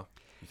think so?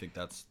 You think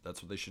that's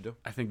what they should do?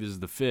 I think this is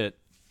the fit.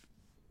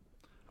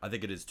 I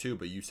think it is too,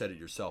 but you said it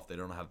yourself. They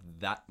don't have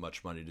that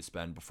much money to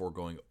spend before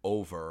going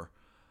over.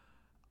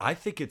 I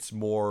think it's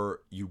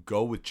more you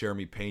go with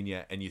Jeremy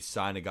Pena and you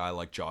sign a guy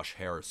like Josh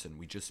Harrison.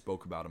 We just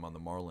spoke about him on the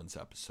Marlins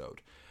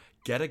episode.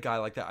 Get a guy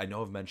like that. I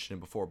know I've mentioned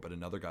him before, but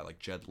another guy like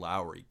Jed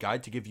Lowry. Guy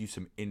to give you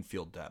some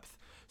infield depth.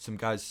 Some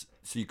guys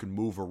so you can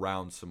move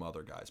around some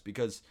other guys.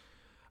 Because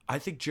I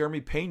think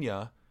Jeremy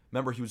Pena,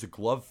 remember, he was a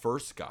glove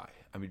first guy.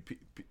 I mean,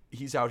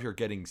 he's out here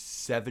getting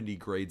 70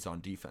 grades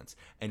on defense.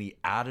 And he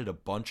added a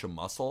bunch of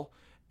muscle.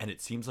 And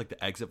it seems like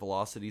the exit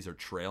velocities are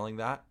trailing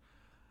that.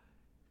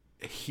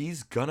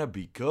 He's going to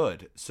be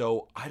good.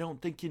 So I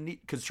don't think you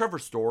need... Because Trevor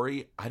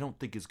Story, I don't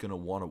think is going to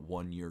want a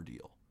one-year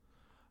deal.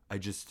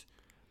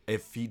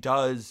 If he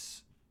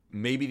does,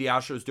 maybe the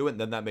Astros do it, and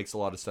then that makes a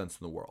lot of sense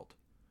in the world.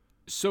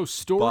 So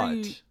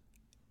Story...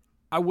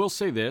 I will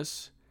say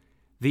this.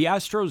 The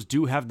Astros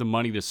do have the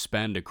money to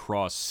spend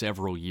across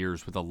several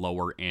years with a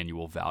lower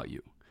annual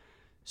value.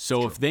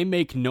 So if they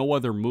make no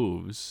other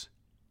moves,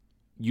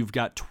 you've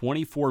got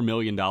 $24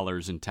 million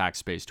in tax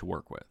space to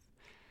work with.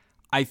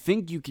 I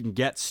think you can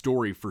get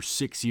Story for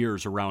 6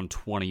 years around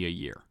 20 a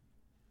year.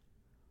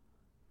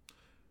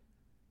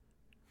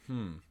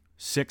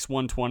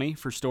 120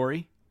 for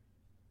Story?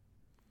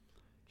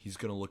 He's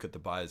going to look at the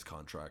Baez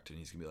contract, and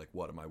he's going to be like,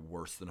 what, am I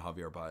worse than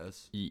Javier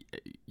Baez?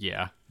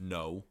 Yeah.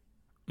 No.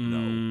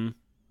 You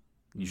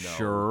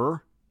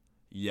sure?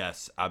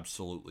 Yes,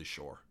 absolutely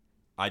sure.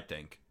 I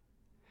think.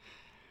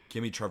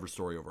 Give me Trevor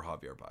Story over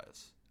Javier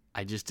Baez.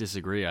 I just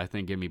disagree. I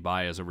think give me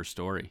Baez over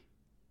Story.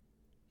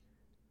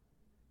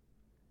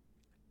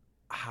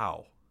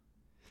 How?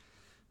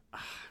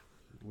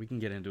 We can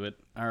get into it.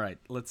 All right,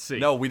 let's see.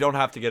 No, we don't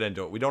have to get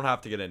into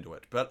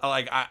it. But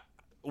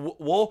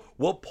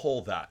we'll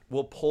pull that.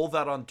 We'll pull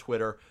that on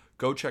Twitter.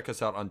 Go check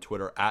us out on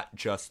Twitter at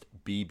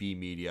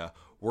JustBBMedia.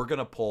 We're going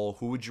to poll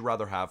who would you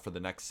rather have for the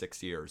next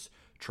 6 years,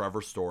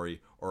 Trevor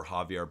Story or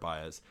Javier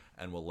Baez,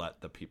 and we'll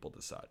let the people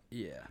decide.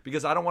 Yeah.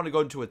 Because I don't want to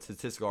go into a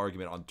statistical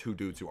argument on two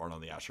dudes who aren't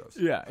on the Astros.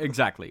 Yeah,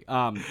 exactly.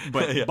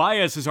 But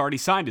Baez has already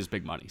signed his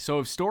big money. So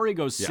if Story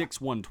goes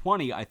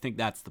 6-120, I think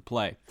that's the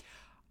play.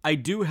 I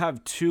do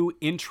have two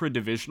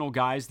intra-divisional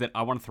guys that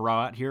I want to throw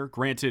out here.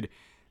 Granted,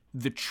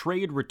 the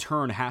trade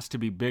return has to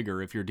be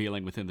bigger if you're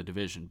dealing within the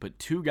division, but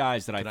two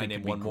guys that I think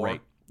would be great. More?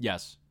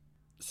 Yes.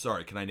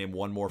 Sorry, can I name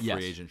one more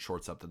free agent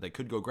shortstop that they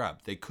could go grab?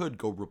 They could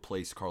go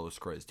replace Carlos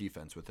Correa's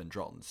defense with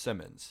Andrelton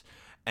Simmons.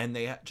 And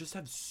they just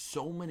have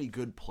so many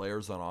good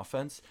players on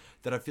offense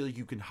that I feel like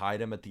you can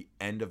hide him at the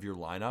end of your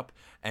lineup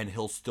and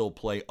he'll still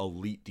play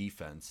elite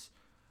defense.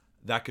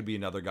 That could be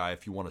another guy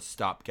if you want to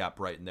stopgap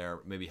right in there,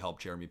 maybe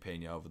help Jeremy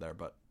Pena over there.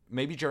 But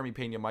maybe Jeremy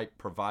Pena might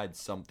provide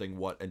something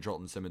what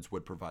Andrelton Simmons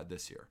would provide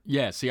this year.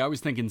 Yeah, see, I was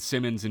thinking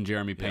Simmons and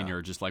Jeremy Pena Yeah.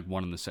 are just like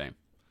one and the same.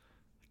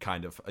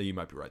 Kind of. You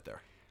might be right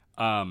there.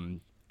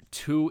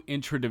 Two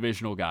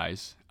intra-divisional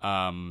guys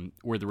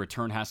where the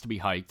return has to be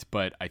hiked,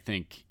 but I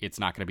think it's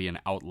not going to be an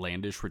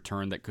outlandish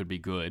return that could be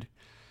good.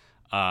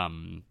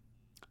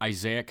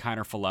 Isaiah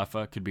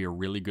Kiner-Falefa could be a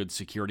really good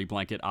security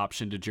blanket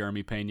option to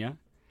Jeremy Pena.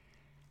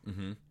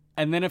 Mm-hmm.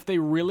 And then if they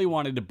really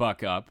wanted to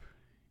buck up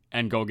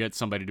and go get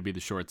somebody to be the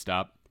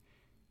shortstop,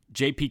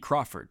 J.P.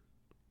 Crawford.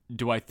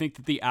 Do I think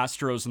that the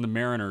Astros and the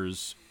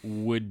Mariners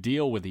would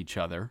deal with each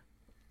other?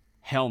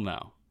 Hell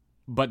no.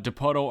 But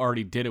Dipoto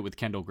already did it with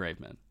Kendall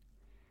Graveman.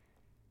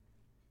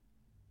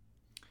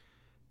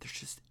 There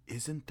just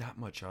isn't that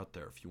much out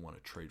there if you want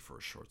to trade for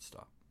a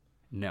shortstop.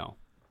 No.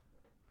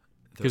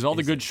 There Because all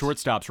the good isn't.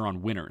 shortstops are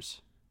on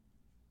winners.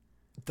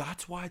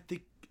 That's why I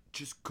think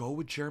just go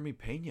with Jeremy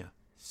Pena.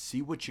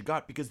 See what you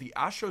got, because the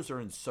Astros are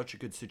in such a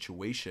good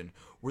situation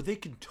where they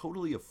can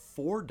totally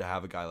afford to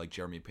have a guy like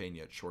Jeremy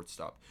Pena at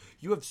shortstop.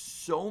 You have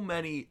so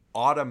many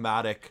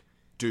automatic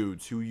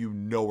dudes who you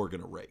know are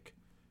going to rake.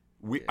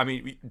 We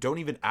don't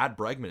even add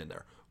Bregman in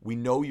there. We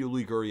know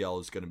Yuli Gurriel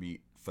is going to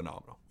be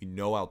phenomenal. We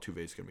know Altuve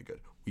is going to be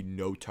good. We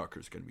know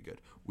Tucker's going to be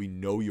good. We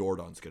know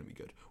Jordan's going to be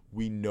good.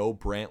 We know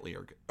Brantley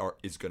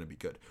is going to be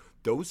good.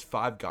 Those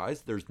 5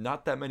 guys, there's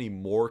not that many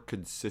more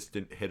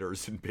consistent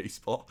hitters in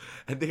baseball,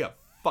 and they have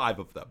 5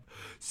 of them.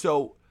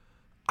 So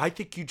I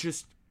think you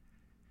just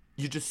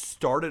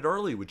started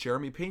early with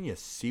Jeremy Pena.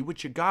 See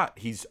what you got.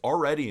 He's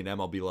already an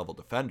MLB level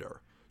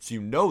defender, so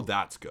you know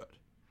that's good.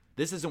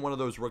 This isn't one of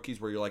those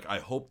rookies where you're like, I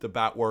hope the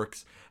bat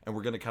works and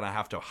we're going to kind of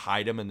have to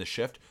hide him in the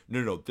shift.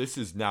 No. This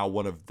is now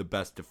one of the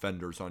best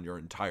defenders on your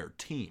entire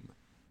team.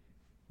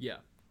 Yeah.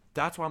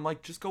 That's why I'm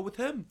like, just go with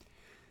him.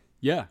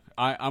 Yeah,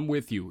 I'm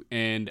with you.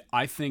 And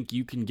I think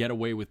you can get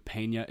away with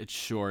Pena at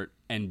short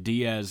and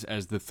Diaz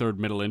as the third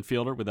middle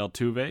infielder with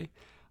Altuve.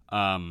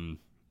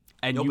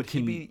 And No, you but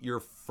can he'd be your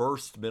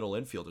first middle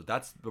infielder.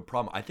 That's the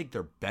problem. I think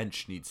their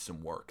bench needs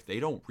some work. They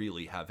don't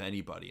really have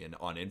anybody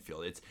on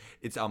infield.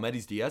 It's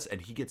Almedes Diaz, and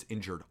he gets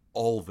injured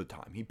all the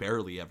time. He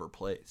barely ever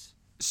plays.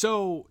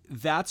 So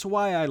that's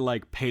why I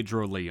like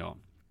Pedro Leon,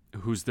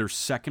 who's their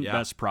second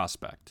best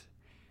prospect.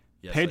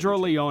 Yes, Pedro I do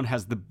too. Leon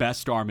has the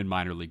best arm in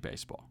minor league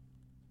baseball.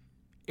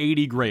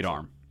 80 great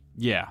arm.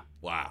 Yeah.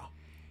 Wow.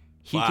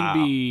 He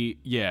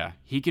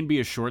can be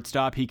a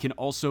shortstop. He can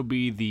also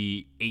be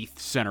the 8th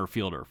center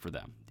fielder for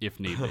them if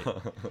need be.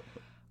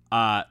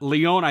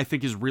 Leon, I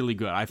think, is really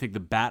good. I think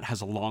the bat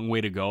has a long way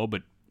to go,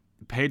 but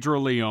Pedro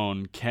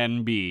Leon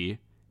can be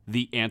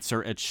the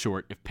answer at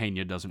short if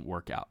Pena doesn't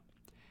work out.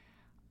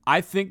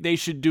 I think they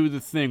should do the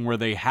thing where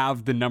they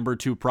have the number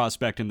 2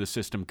 prospect in the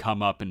system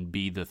come up and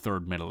be the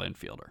third middle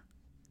infielder.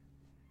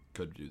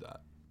 Could do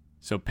that.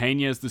 So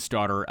Pena is the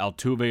starter,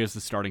 Altuve is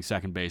the starting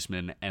second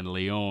baseman, and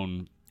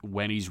Leon,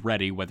 when he's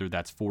ready, whether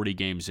that's 40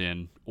 games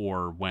in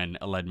or when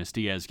Aledmys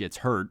Diaz gets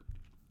hurt,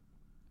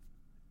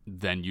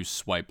 then you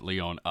swipe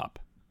Leon up.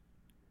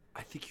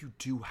 I think you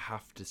do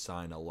have to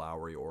sign a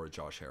Lowry or a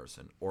Josh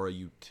Harrison or a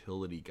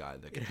utility guy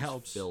that can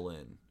just fill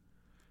in.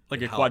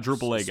 Like It a helps,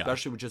 quadruple A guy.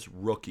 especially with just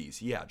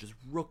rookies. Yeah, just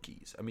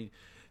rookies. I mean,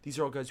 these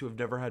are all guys who have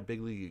never had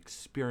big league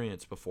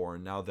experience before,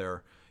 and now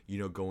they're,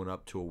 going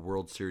up to a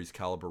World Series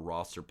caliber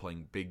roster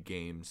playing big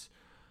games.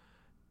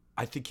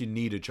 I think you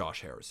need a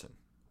Josh Harrison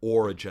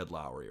or a Jed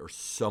Lowry or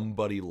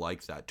somebody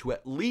like that to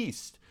at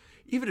least,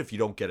 even if you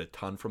don't get a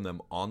ton from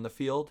them on the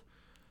field,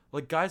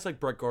 like guys like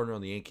Brett Gardner on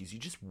the Yankees, you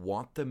just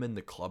want them in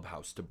the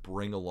clubhouse to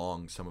bring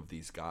along some of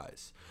these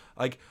guys.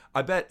 Like,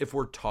 I bet if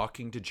we're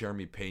talking to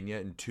Jeremy Pena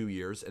in 2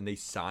 years and they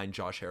sign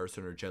Josh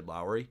Harrison or Jed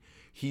Lowry,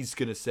 he's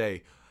going to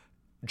say,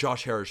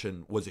 Josh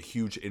Harrison was a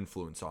huge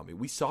influence on me.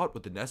 We saw it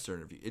with the Nestor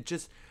interview. It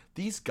just,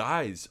 these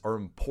guys are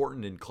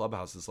important in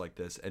clubhouses like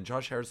this, and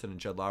Josh Harrison and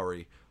Jed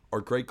Lowry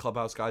are great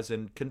clubhouse guys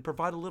and can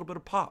provide a little bit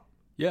of pop.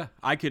 Yeah,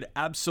 I could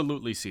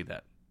absolutely see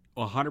that.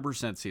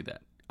 100% see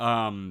that.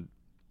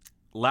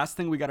 Last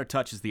thing we got to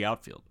touch is the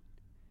outfield.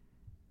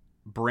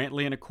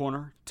 Brantley in a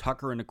corner,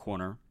 Tucker in a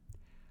corner.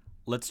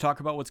 Let's talk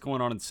about what's going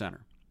on in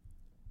center.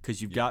 Because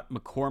you've got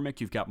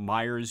McCormick, you've got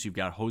Myers, you've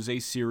got Jose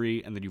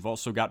Siri, and then you've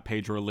also got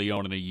Pedro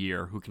Leon in a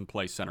year who can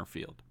play center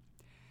field.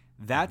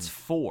 That's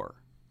 4.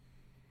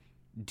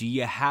 Do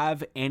you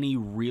have any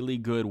really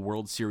good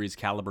World Series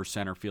caliber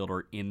center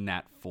fielder in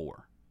that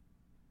 4?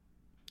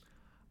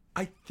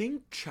 I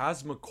think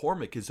Chas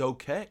McCormick is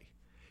okay.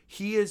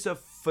 He's a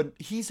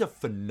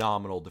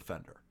phenomenal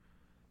defender.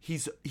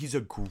 He's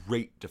a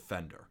great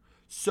defender.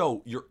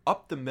 So your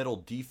up the middle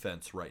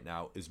defense right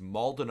now is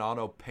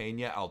Maldonado,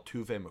 Pena,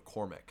 Altuve,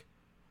 McCormick.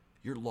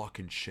 You're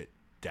locking shit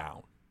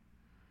down.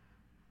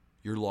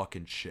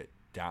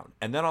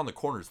 And then on the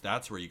corners,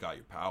 that's where you got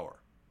your power.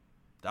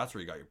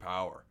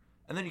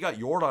 And then you got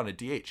Jordan at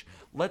DH.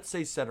 Let's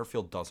say center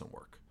field doesn't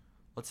work.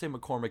 Let's say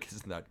McCormick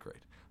isn't that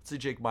great. Let's say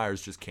Jake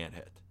Myers just can't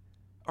hit.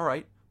 All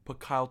right, put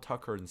Kyle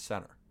Tucker in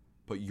center.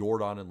 Put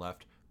Jordan in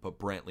left. Put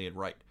Brantley in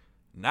right.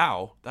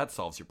 Now, that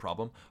solves your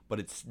problem, but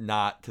it's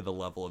not to the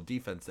level of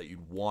defense that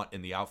you'd want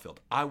in the outfield.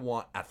 I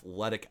want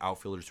athletic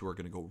outfielders who are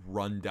going to go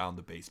run down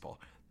the baseball.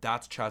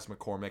 That's Chas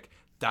McCormick.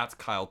 That's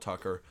Kyle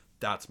Tucker.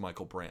 That's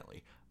Michael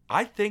Brantley.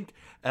 I think,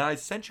 and I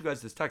sent you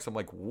guys this text, I'm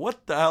like,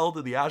 what the hell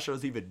do the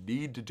Astros even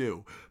need to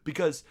do?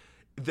 Because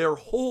their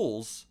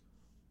holes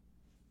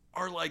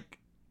are like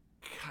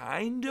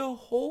kind of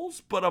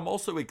holes, but I'm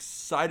also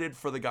excited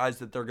for the guys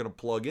that they're going to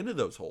plug into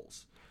those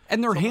holes.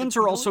 And their hands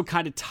are also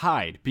kind of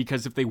tied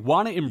because if they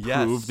want to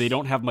improve, they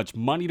don't have much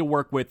money to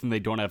work with and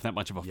they don't have that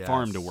much of a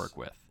farm to work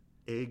with.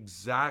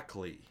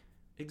 Exactly.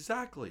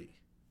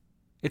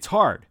 It's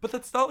hard. But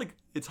that's not like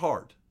it's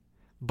hard.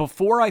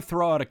 Before I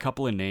throw out a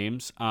couple of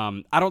names,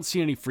 I don't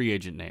see any free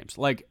agent names.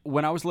 Like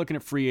when I was looking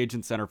at free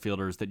agent center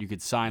fielders that you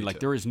could sign, like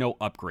there is no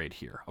upgrade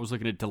here. I was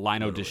looking at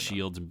Delino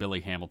DeShields and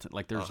Billy Hamilton.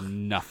 Like there's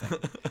nothing.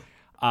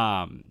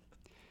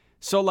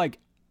 So like,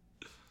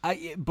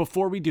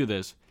 before we do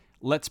this,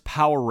 let's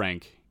power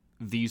rank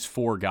these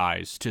 4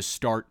 guys to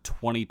start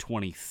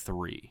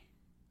 2023.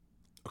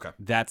 Okay.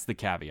 That's the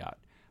caveat.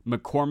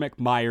 McCormick,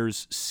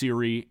 Myers,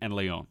 Siri, and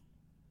Leon.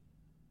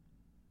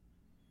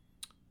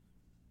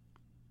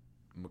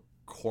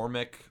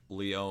 McCormick,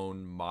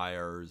 Leon,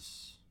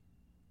 Myers.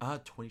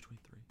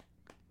 2023.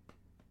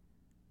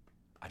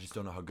 I just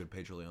don't know how good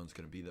Pedro Leon's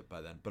going to be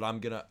by then. But I'm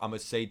gonna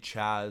say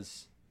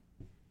Chaz,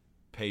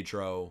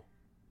 Pedro,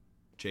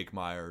 Jake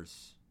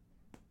Myers,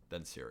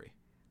 then Siri.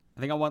 I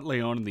think I want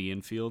Leon in the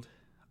infield,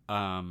 but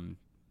I'm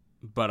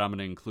going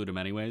to include him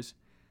anyways.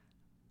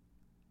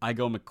 I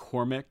go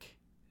McCormick,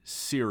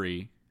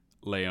 Siri,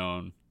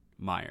 Leon,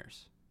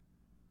 Myers.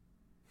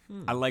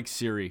 I like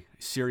Siri.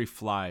 Siri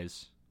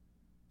flies.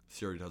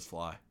 Siri does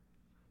fly.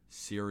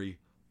 Siri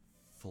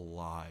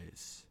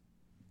flies.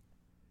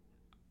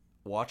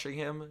 Watching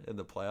him in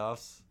the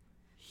playoffs,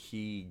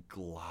 he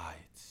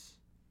glides.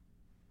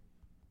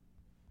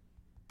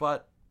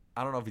 But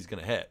I don't know if he's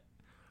going to hit.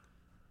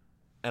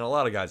 And a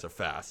lot of guys are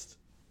fast.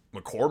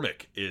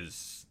 McCormick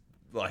is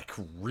like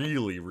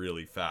really,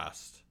 really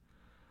fast.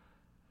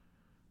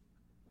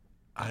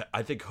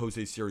 I think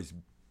Jose Siri's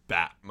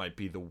bat might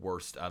be the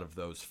worst out of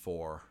those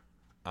 4.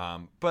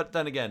 But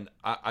then again,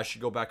 I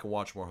should go back and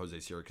watch more Jose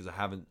Siri because I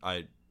haven't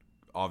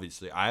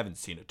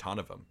seen a ton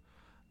of him.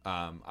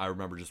 I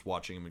remember just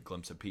watching him in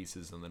glimpse of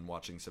pieces and then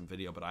watching some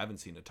video, but I haven't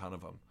seen a ton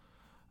of him.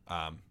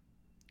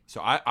 So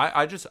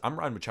I'm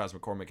riding with Chas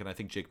McCormick, and I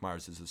think Jake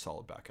Myers is a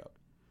solid backup.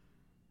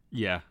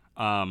 Yeah.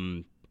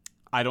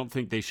 I don't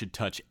think they should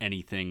touch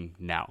anything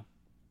now.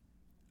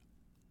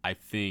 I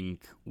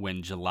think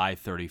when July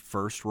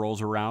 31st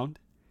rolls around,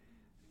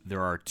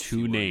 there are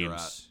 2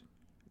 names.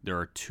 There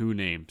are 2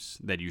 names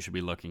that you should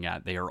be looking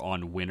at. They are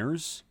on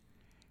winners.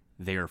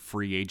 They are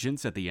free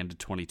agents at the end of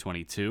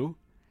 2022.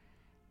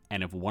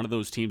 And if one of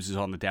those teams is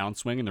on the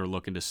downswing and they're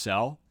looking to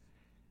sell,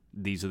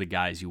 these are the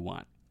guys you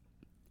want.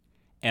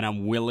 And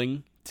I'm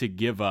willing to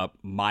give up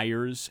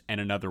Myers and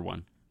another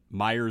one,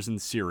 Myers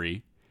and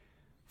Siri,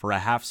 for a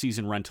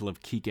half-season rental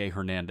of Kike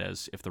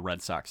Hernandez if the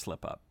Red Sox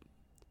slip up.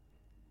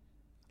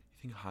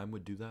 You think Heim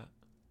would do that?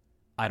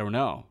 I don't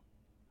know.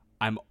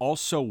 I'm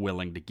also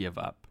willing to give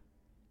up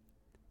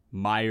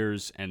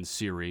Myers and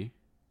Siri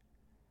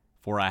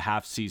for a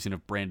half-season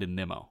of Brandon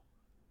Nimmo.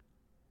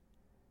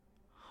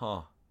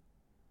 Huh.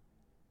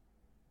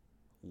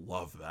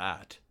 Love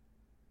that.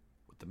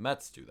 Would the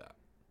Mets do that?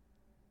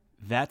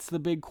 That's the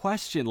big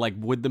question. Like,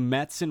 would the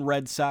Mets and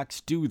Red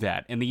Sox do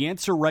that? And the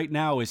answer right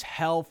now is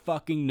hell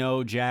fucking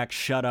no, Jack.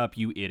 Shut up,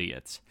 you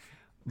idiots.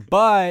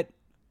 But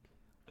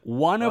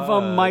one of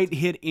them might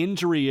hit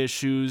injury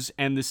issues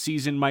and the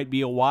season might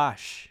be a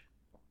wash.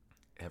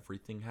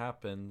 Everything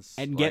happens.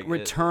 And get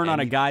return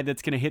on a guy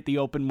that's going to hit the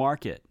open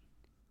market.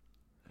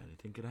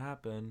 Anything could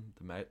happen.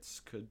 The Mets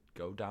could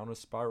go down a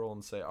spiral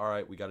and say, all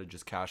right, we got to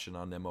just cash in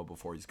on Nimmo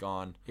before he's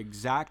gone.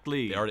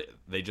 Exactly.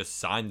 They just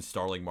signed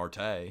Starling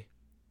Marte.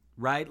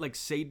 Right? Like,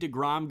 say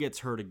DeGrom gets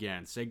hurt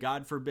again. Say,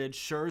 God forbid,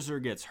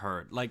 Scherzer gets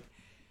hurt. Like,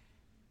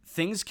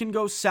 things can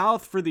go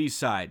south for these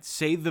sides.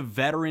 Say the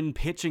veteran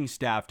pitching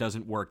staff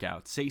doesn't work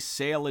out. Say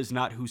Sale is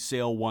not who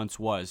Sale once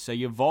was. Say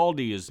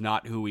Eovaldi is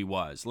not who he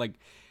was. Like,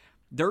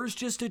 there's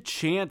just a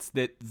chance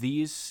that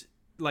this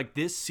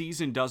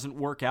season doesn't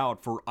work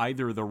out for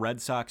either the Red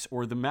Sox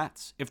or the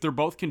Mets. If they're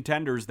both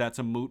contenders, that's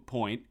a moot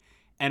point.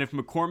 And if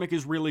McCormick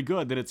is really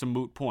good, then it's a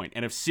moot point.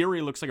 And if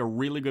Siri looks like a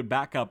really good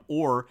backup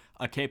or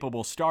a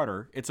capable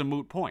starter, it's a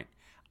moot point.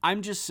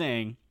 I'm just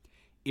saying,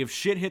 if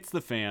shit hits the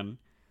fan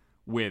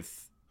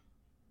with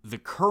the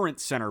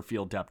current center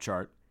field depth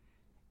chart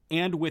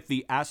and with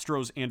the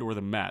Astros and or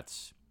the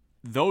Mets,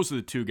 those are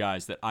the 2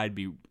 guys that I'd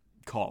be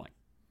calling.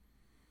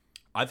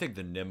 I think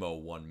the Nimmo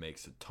one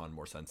makes a ton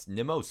more sense.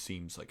 Nimmo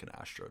seems like an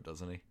Astro,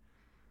 doesn't he?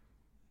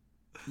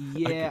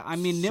 Yeah, I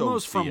mean,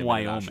 Nimmo's from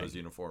Wyoming. Astros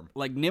uniform.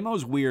 Like,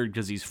 Nimmo's weird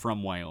because he's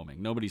from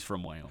Wyoming. Nobody's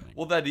from Wyoming.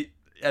 Well,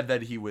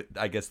 he would.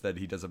 I guess that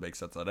he doesn't make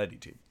sense on any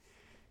team.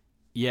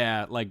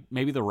 Yeah, like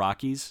maybe the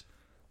Rockies.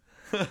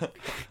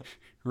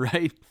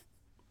 Right?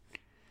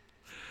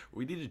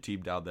 We need a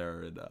team down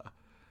there, and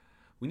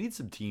we need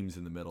some teams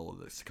in the middle of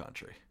this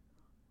country.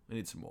 I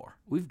need some more.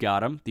 We've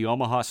got them. The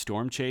Omaha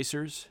Storm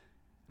Chasers.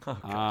 Oh,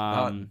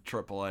 God. Not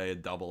AAA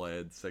and AA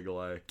and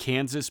single A.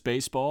 Kansas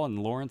baseball in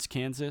Lawrence,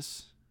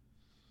 Kansas.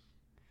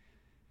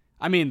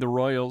 I mean, the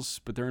Royals,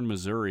 but they're in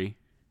Missouri.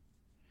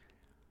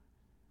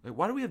 Like,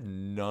 why do we have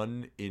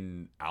none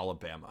in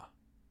Alabama?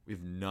 We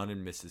have none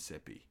in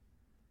Mississippi.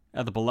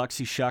 The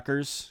Biloxi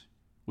Shuckers.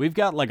 We've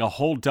got like a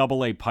whole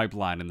AA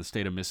pipeline in the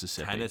state of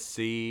Mississippi.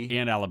 Tennessee.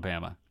 And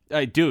Alabama.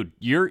 Hey, dude,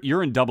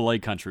 you're in AA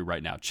country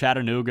right now.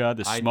 Chattanooga,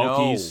 the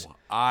Smokies.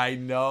 I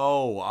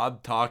know. I'm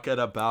talking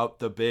about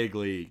the big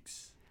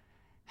leagues.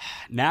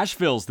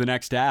 Nashville's the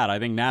next ad. I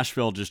think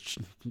Nashville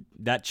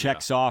that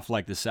checks off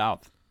like the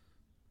South.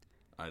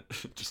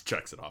 Just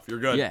checks it off. You're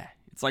good. Yeah.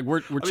 It's like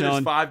we're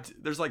chilling.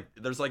 There's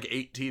like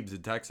 8 teams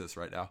in Texas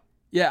right now.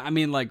 Yeah, I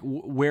mean, like,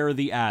 where are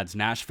the ads?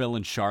 Nashville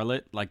and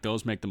Charlotte? Like,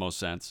 those make the most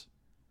sense.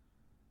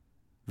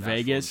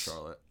 Vegas. And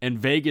Charlotte. And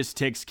Vegas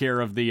takes care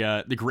of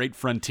the Great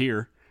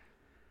Frontier.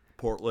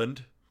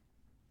 Portland.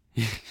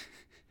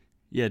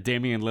 Yeah,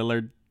 Damian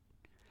Lillard.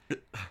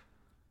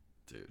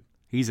 Dude.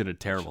 He's in a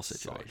terrible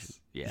situation. Sucks.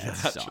 Yeah, it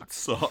that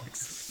sucks.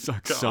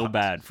 Sucks So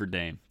bad for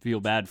Dame.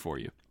 Feel bad for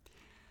you.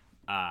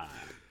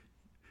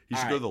 He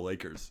should go to the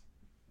Lakers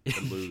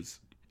and lose.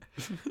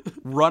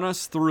 Run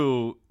us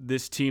through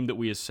this team that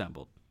we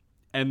assembled,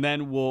 and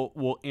then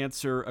we'll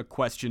answer a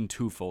question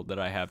twofold that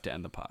I have to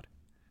end the pod.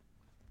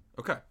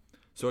 Okay.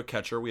 So at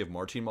catcher, we have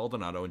Martin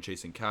Maldonado and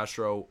Jason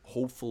Castro.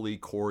 Hopefully,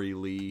 Corey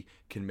Lee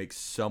can make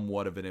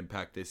somewhat of an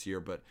impact this year,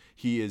 but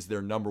he is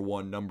their number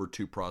 1, number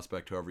 2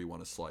 prospect, however you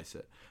want to slice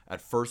it.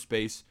 At first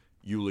base,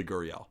 Yuli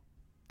Gurriel.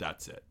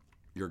 That's it.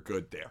 You're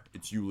good there.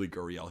 It's Yuli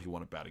Gurriel. He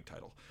won a batting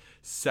title.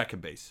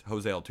 Second base,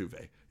 Jose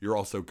Altuve. You're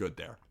also good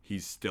there.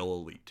 He's still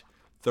elite.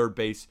 Third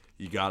base,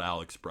 you got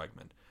Alex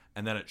Bregman.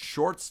 And then at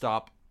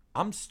shortstop,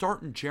 I'm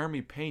starting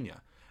Jeremy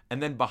Pena.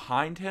 And then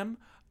behind him,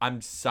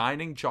 I'm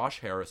signing Josh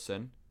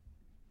Harrison.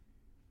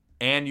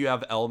 And you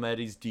have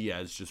Elmedes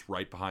Diaz just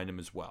right behind him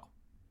as well.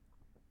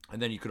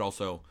 And then you could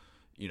also,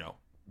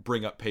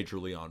 bring up Pedro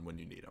Leon when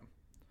you need him.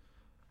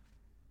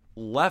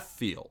 Left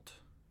field,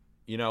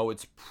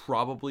 it's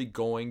probably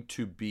going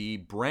to be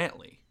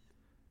Brantley.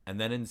 And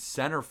then in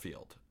center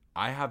field,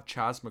 I have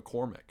Chas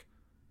McCormick.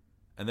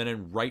 And then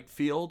in right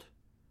field,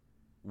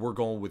 we're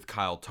going with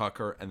Kyle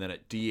Tucker. And then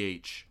at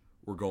DH,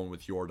 we're going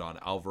with Yordan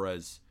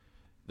Alvarez.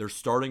 Their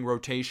starting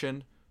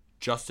rotation,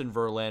 Justin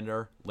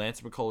Verlander,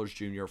 Lance McCullers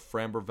Jr.,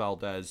 Framber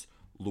Valdez,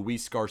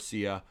 Luis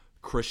Garcia,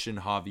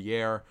 Christian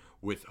Javier,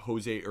 with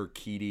Jose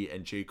Urquidy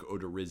and Jake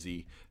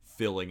Odorizzi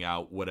filling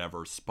out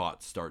whatever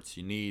spot starts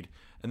you need.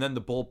 And then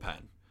the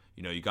bullpen.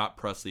 You got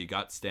Presley, you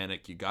got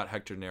Stanek, you got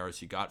Hector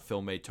Neris, you got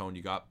Phil Maytone,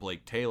 you got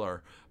Blake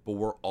Taylor, but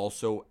we're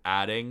also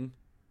adding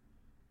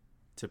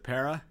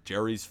Tepera?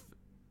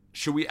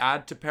 Should we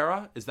add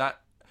Tepera? Is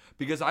that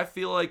because I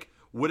feel like,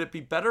 would it be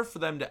better for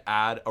them to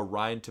add a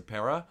Ryan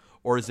Tepera,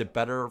 or is it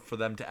better for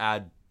them to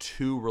add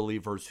 2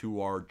 relievers who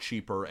are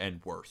cheaper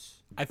and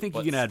worse? I think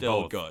you can add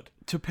still both. Good.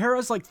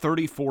 Tepera's like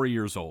 34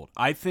 years old.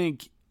 I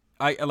think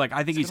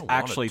he's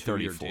actually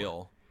 34.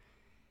 Deal.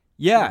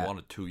 Yeah, I want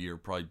a 2-year,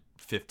 probably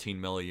 $15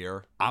 million a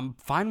year. I'm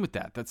fine with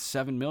that. That's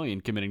 $7 million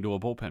committing to a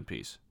bullpen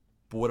piece.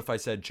 But what if I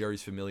said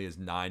Jerry's Familia is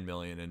 $9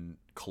 million and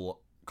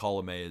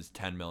Colomé is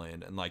 $10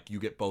 million, and you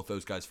get both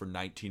those guys for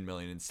 $19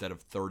 million instead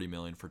of $30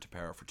 million for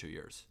Tepera for 2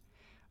 years?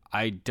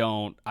 I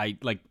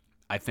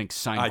think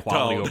sign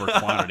quality over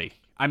quantity.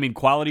 I mean,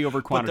 quality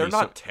over quantity. But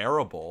they're not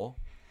terrible.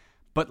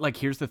 But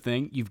here's the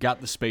thing: you've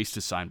got the space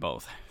to sign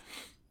both.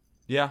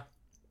 Yeah.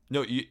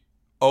 No, you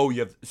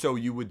have. So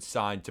you would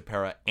sign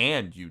Tepera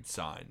and you'd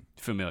sign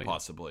Familia,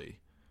 possibly.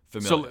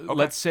 Familia. So okay.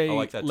 let's say I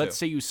like that let's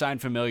too. say you sign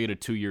Familia to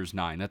 2 years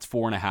 9. That's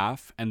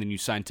 4.5, and then you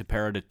sign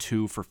Tepera to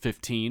 2 for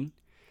 15.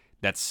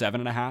 That's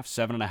 7.5.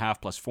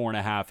 7.5 plus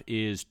 4.5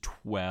 is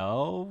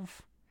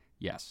 12.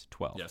 Yes,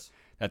 12. Yes.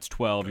 That's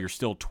 12. You're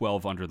still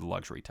 12 under the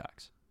luxury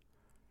tax.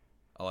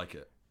 I like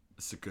it.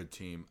 It's a good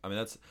team. I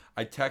mean,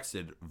 I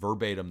texted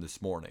verbatim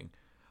this morning.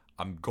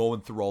 I'm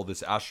going through all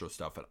this Astro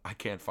stuff, and I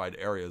can't find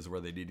areas where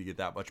they need to get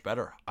that much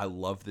better. I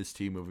love this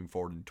team moving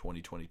forward in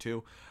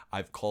 2022.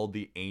 I've called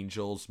the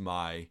Angels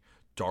my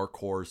dark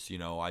horse.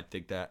 I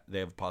think that they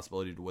have a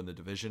possibility to win the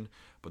division,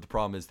 but the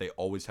problem is they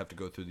always have to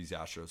go through these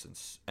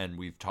Astros, and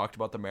we've talked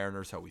about the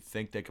Mariners, how we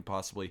think they could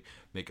possibly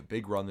make a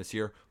big run this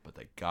year, but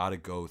they got to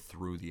go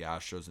through the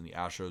Astros, and the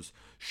Astros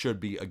should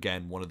be,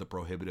 again, one of the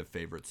prohibitive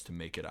favorites to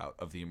make it out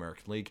of the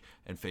American League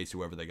and face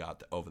whoever they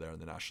got over there in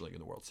the National League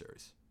in the World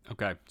Series.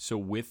 Okay, so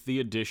with the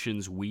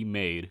additions we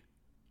made,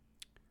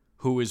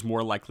 who is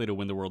more likely to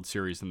win the World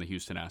Series than the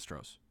Houston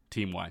Astros,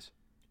 team-wise?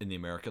 In the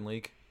American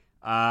League?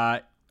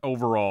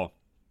 Overall.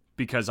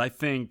 Because I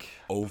think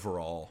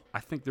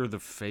they're the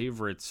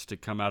favorites to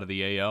come out of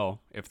the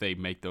AL if they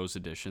make those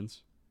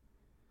additions.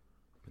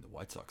 I mean, your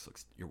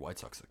White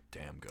Sox look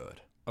damn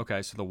good.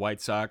 Okay, so the White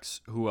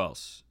Sox, who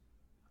else?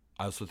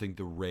 I also think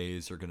the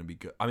Rays are going to be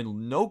good. I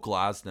mean, no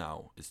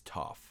Glasnow is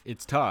tough.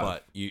 It's tough.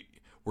 But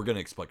we're going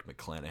to expect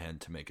McClanahan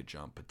to make a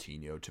jump,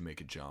 Patino to make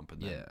a jump,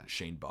 and then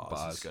Shane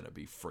Baz is going to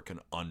be freaking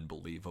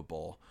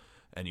unbelievable.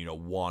 and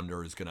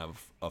Wander is gonna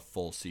have a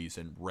full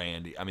season.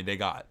 Randy, I mean, they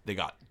got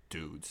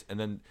dudes, and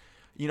then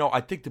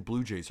I think the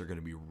Blue Jays are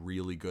gonna be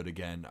really good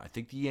again. I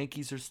think the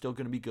Yankees are still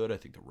gonna be good. I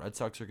think the Red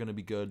Sox are gonna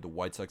be good. The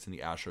White Sox and the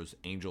Astros,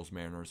 Angels,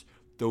 Mariners,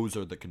 those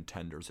are the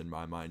contenders in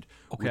my mind.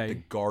 Okay. With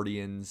the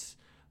Guardians,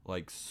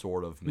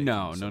 sort of.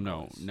 No.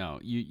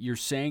 You're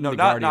saying the not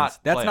Guardians.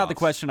 That's not the playoffs.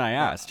 question I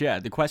asked. Yeah,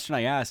 the question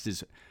I asked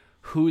is,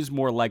 who's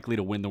more likely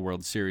to win the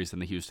World Series than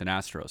the Houston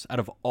Astros? Out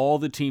of all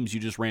the teams you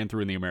just ran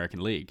through in the American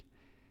League,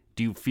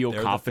 do you feel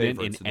They're confident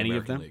the in favorites in the any of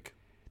American them? League.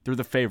 They're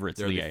the favorites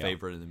They're in the the AL.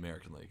 favorite in the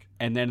American League.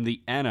 And then in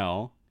the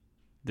NL,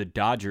 the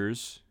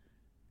Dodgers,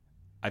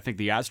 I think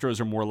the Astros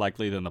are more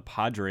likely than the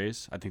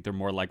Padres. I think they're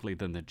more likely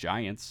than the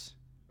Giants.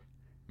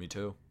 Me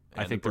too.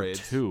 I And think the they're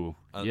Braves. 2.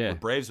 Yeah, The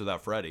Braves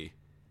without Freddie.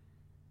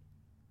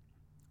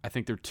 I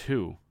think they're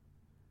 2.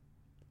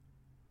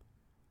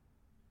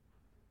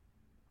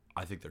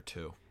 I think they're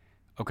 2.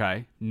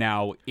 Okay.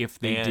 Now, if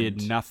they did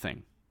And-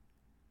 nothing,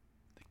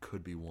 They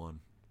could be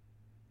 1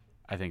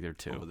 I think they're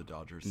 2. over the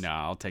Dodgers. No,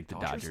 I'll take the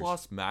Dodgers.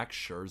 Lost Max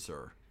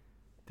Scherzer.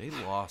 They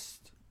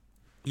lost.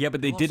 Yeah,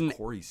 but they lost didn't.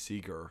 Corey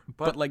Seager.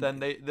 But, But then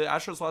the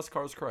Astros lost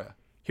Carlos Correa.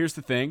 Here's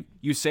the thing.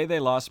 You say they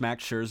lost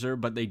Max Scherzer,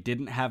 but they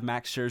didn't have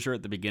Max Scherzer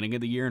at the beginning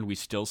of the year, and we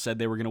still said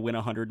they were going to win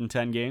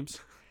 110 games.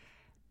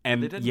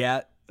 And They didn't.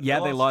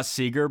 they lost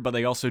Seager, but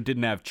they also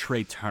didn't have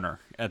Trey Turner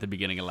at the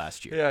beginning of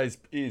last year. Yeah,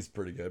 he's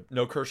pretty good.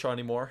 No Kershaw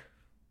anymore.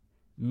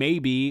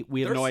 Maybe.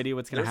 We have no There's- idea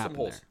what's going to there's happen some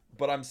holes. there.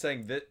 But I'm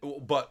saying that.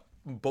 But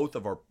both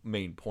of our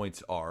main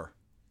points are,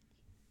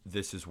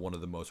 this is one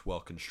of the most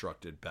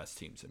well-constructed, best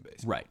teams in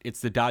baseball. Right. It's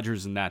the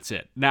Dodgers, and that's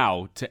it.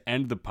 Now, to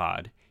end the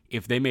pod,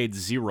 if they made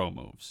 0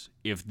 moves,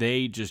 if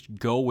they just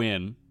go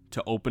in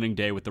to opening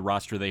day with the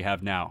roster they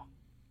have now,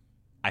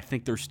 I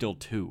think they're still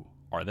 2.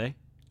 Are they?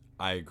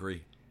 I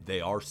agree. They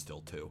are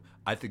still 2.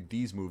 I think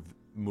these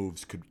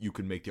moves you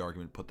could make the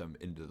argument, put them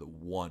into the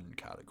 1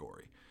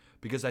 category,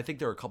 because I think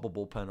they're a couple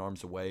bullpen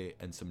arms away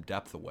and some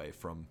depth away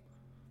from.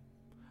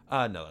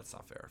 No, that's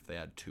not fair. If they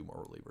had 2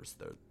 more relievers,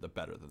 they're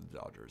better than the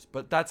Dodgers.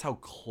 But that's how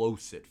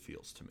close it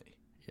feels to me.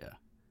 Yeah.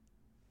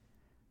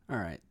 All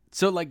right.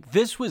 So,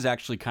 this was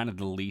actually kind of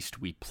the least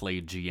we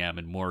played GM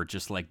and more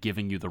just,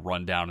 giving you the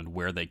rundown and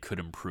where they could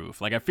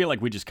improve. I feel like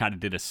we just kind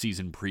of did a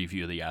season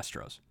preview of the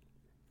Astros.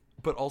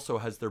 But also,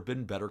 has there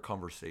been better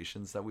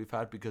conversations that we've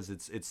had? Because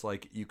it's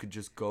like you could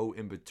just go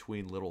in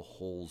between little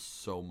holes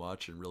so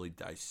much and really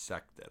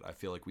dissect it. I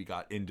feel like we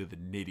got into the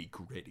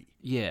nitty-gritty.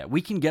 Yeah,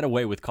 we can get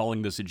away with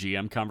calling this a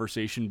GM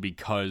conversation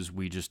because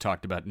we just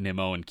talked about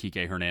Nimmo and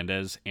Kike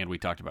Hernandez, and we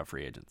talked about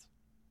free agents.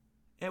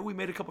 And we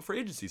made a couple free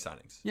agency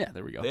signings. Yeah,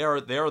 there we go. They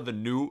are the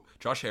new.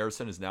 Josh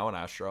Harrison is now an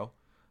Astro.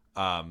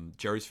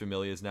 Jerry's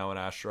Familia is now an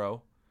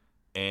Astro.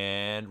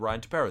 And Ryan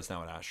Tepera is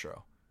now an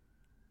Astro.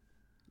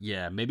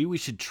 Yeah, maybe we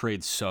should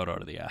trade Soto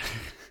to the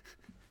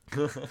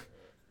Astros.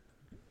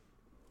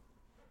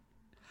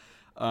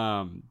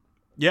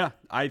 Yeah,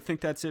 I think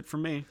that's it for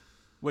me.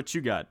 What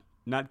you got?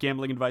 Not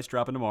gambling advice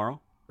dropping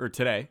tomorrow or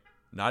today.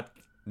 Not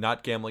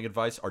gambling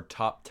advice. Our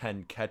top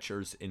 10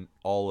 catchers in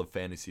all of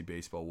fantasy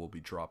baseball will be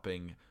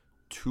dropping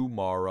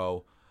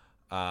tomorrow.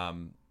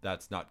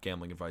 That's not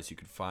gambling advice. You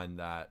can find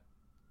that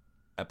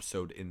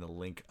episode in the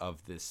link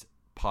of this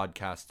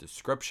podcast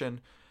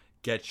description.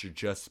 Get your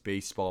Just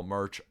Baseball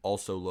merch,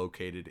 also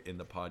located in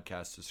the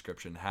podcast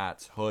description.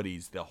 Hats,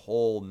 hoodies, the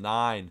whole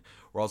 9.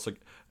 We're also,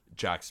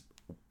 Jack's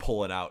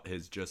pulling out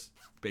his Just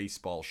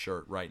Baseball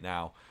shirt right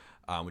now,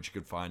 which you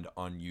can find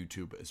on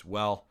YouTube as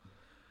well.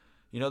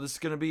 This is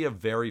going to be a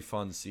very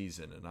fun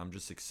season, and I'm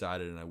just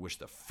excited, and I wish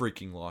the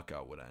freaking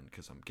lockout would end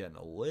because I'm getting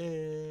a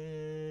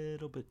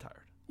little bit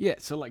tired. Yeah,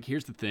 so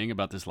here's the thing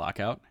about this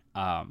lockout.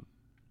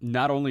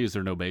 Not only is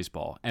there no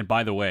baseball, and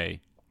by the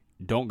way,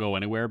 don't go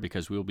anywhere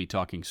because we will be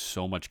talking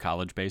so much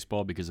college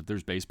baseball because if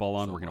there's baseball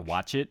on, we're going to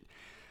watch it.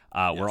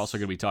 We're also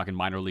going to be talking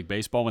minor league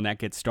baseball when that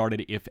gets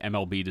started if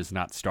MLB does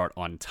not start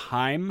on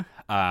time.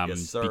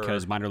 Yes, sir.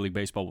 Because minor league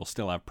baseball will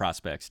still have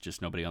prospects,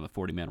 just nobody on the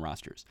 40-man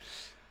rosters.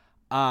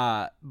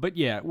 But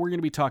yeah, we're going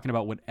to be talking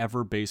about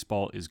whatever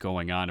baseball is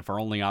going on. If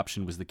our only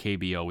option was the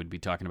KBO, we'd be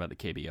talking about the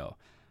KBO.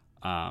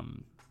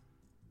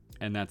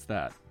 And that's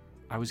that.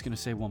 I was going to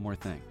say one more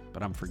thing,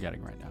 but I'm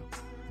forgetting right now.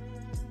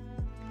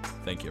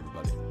 Thank you,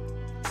 everybody.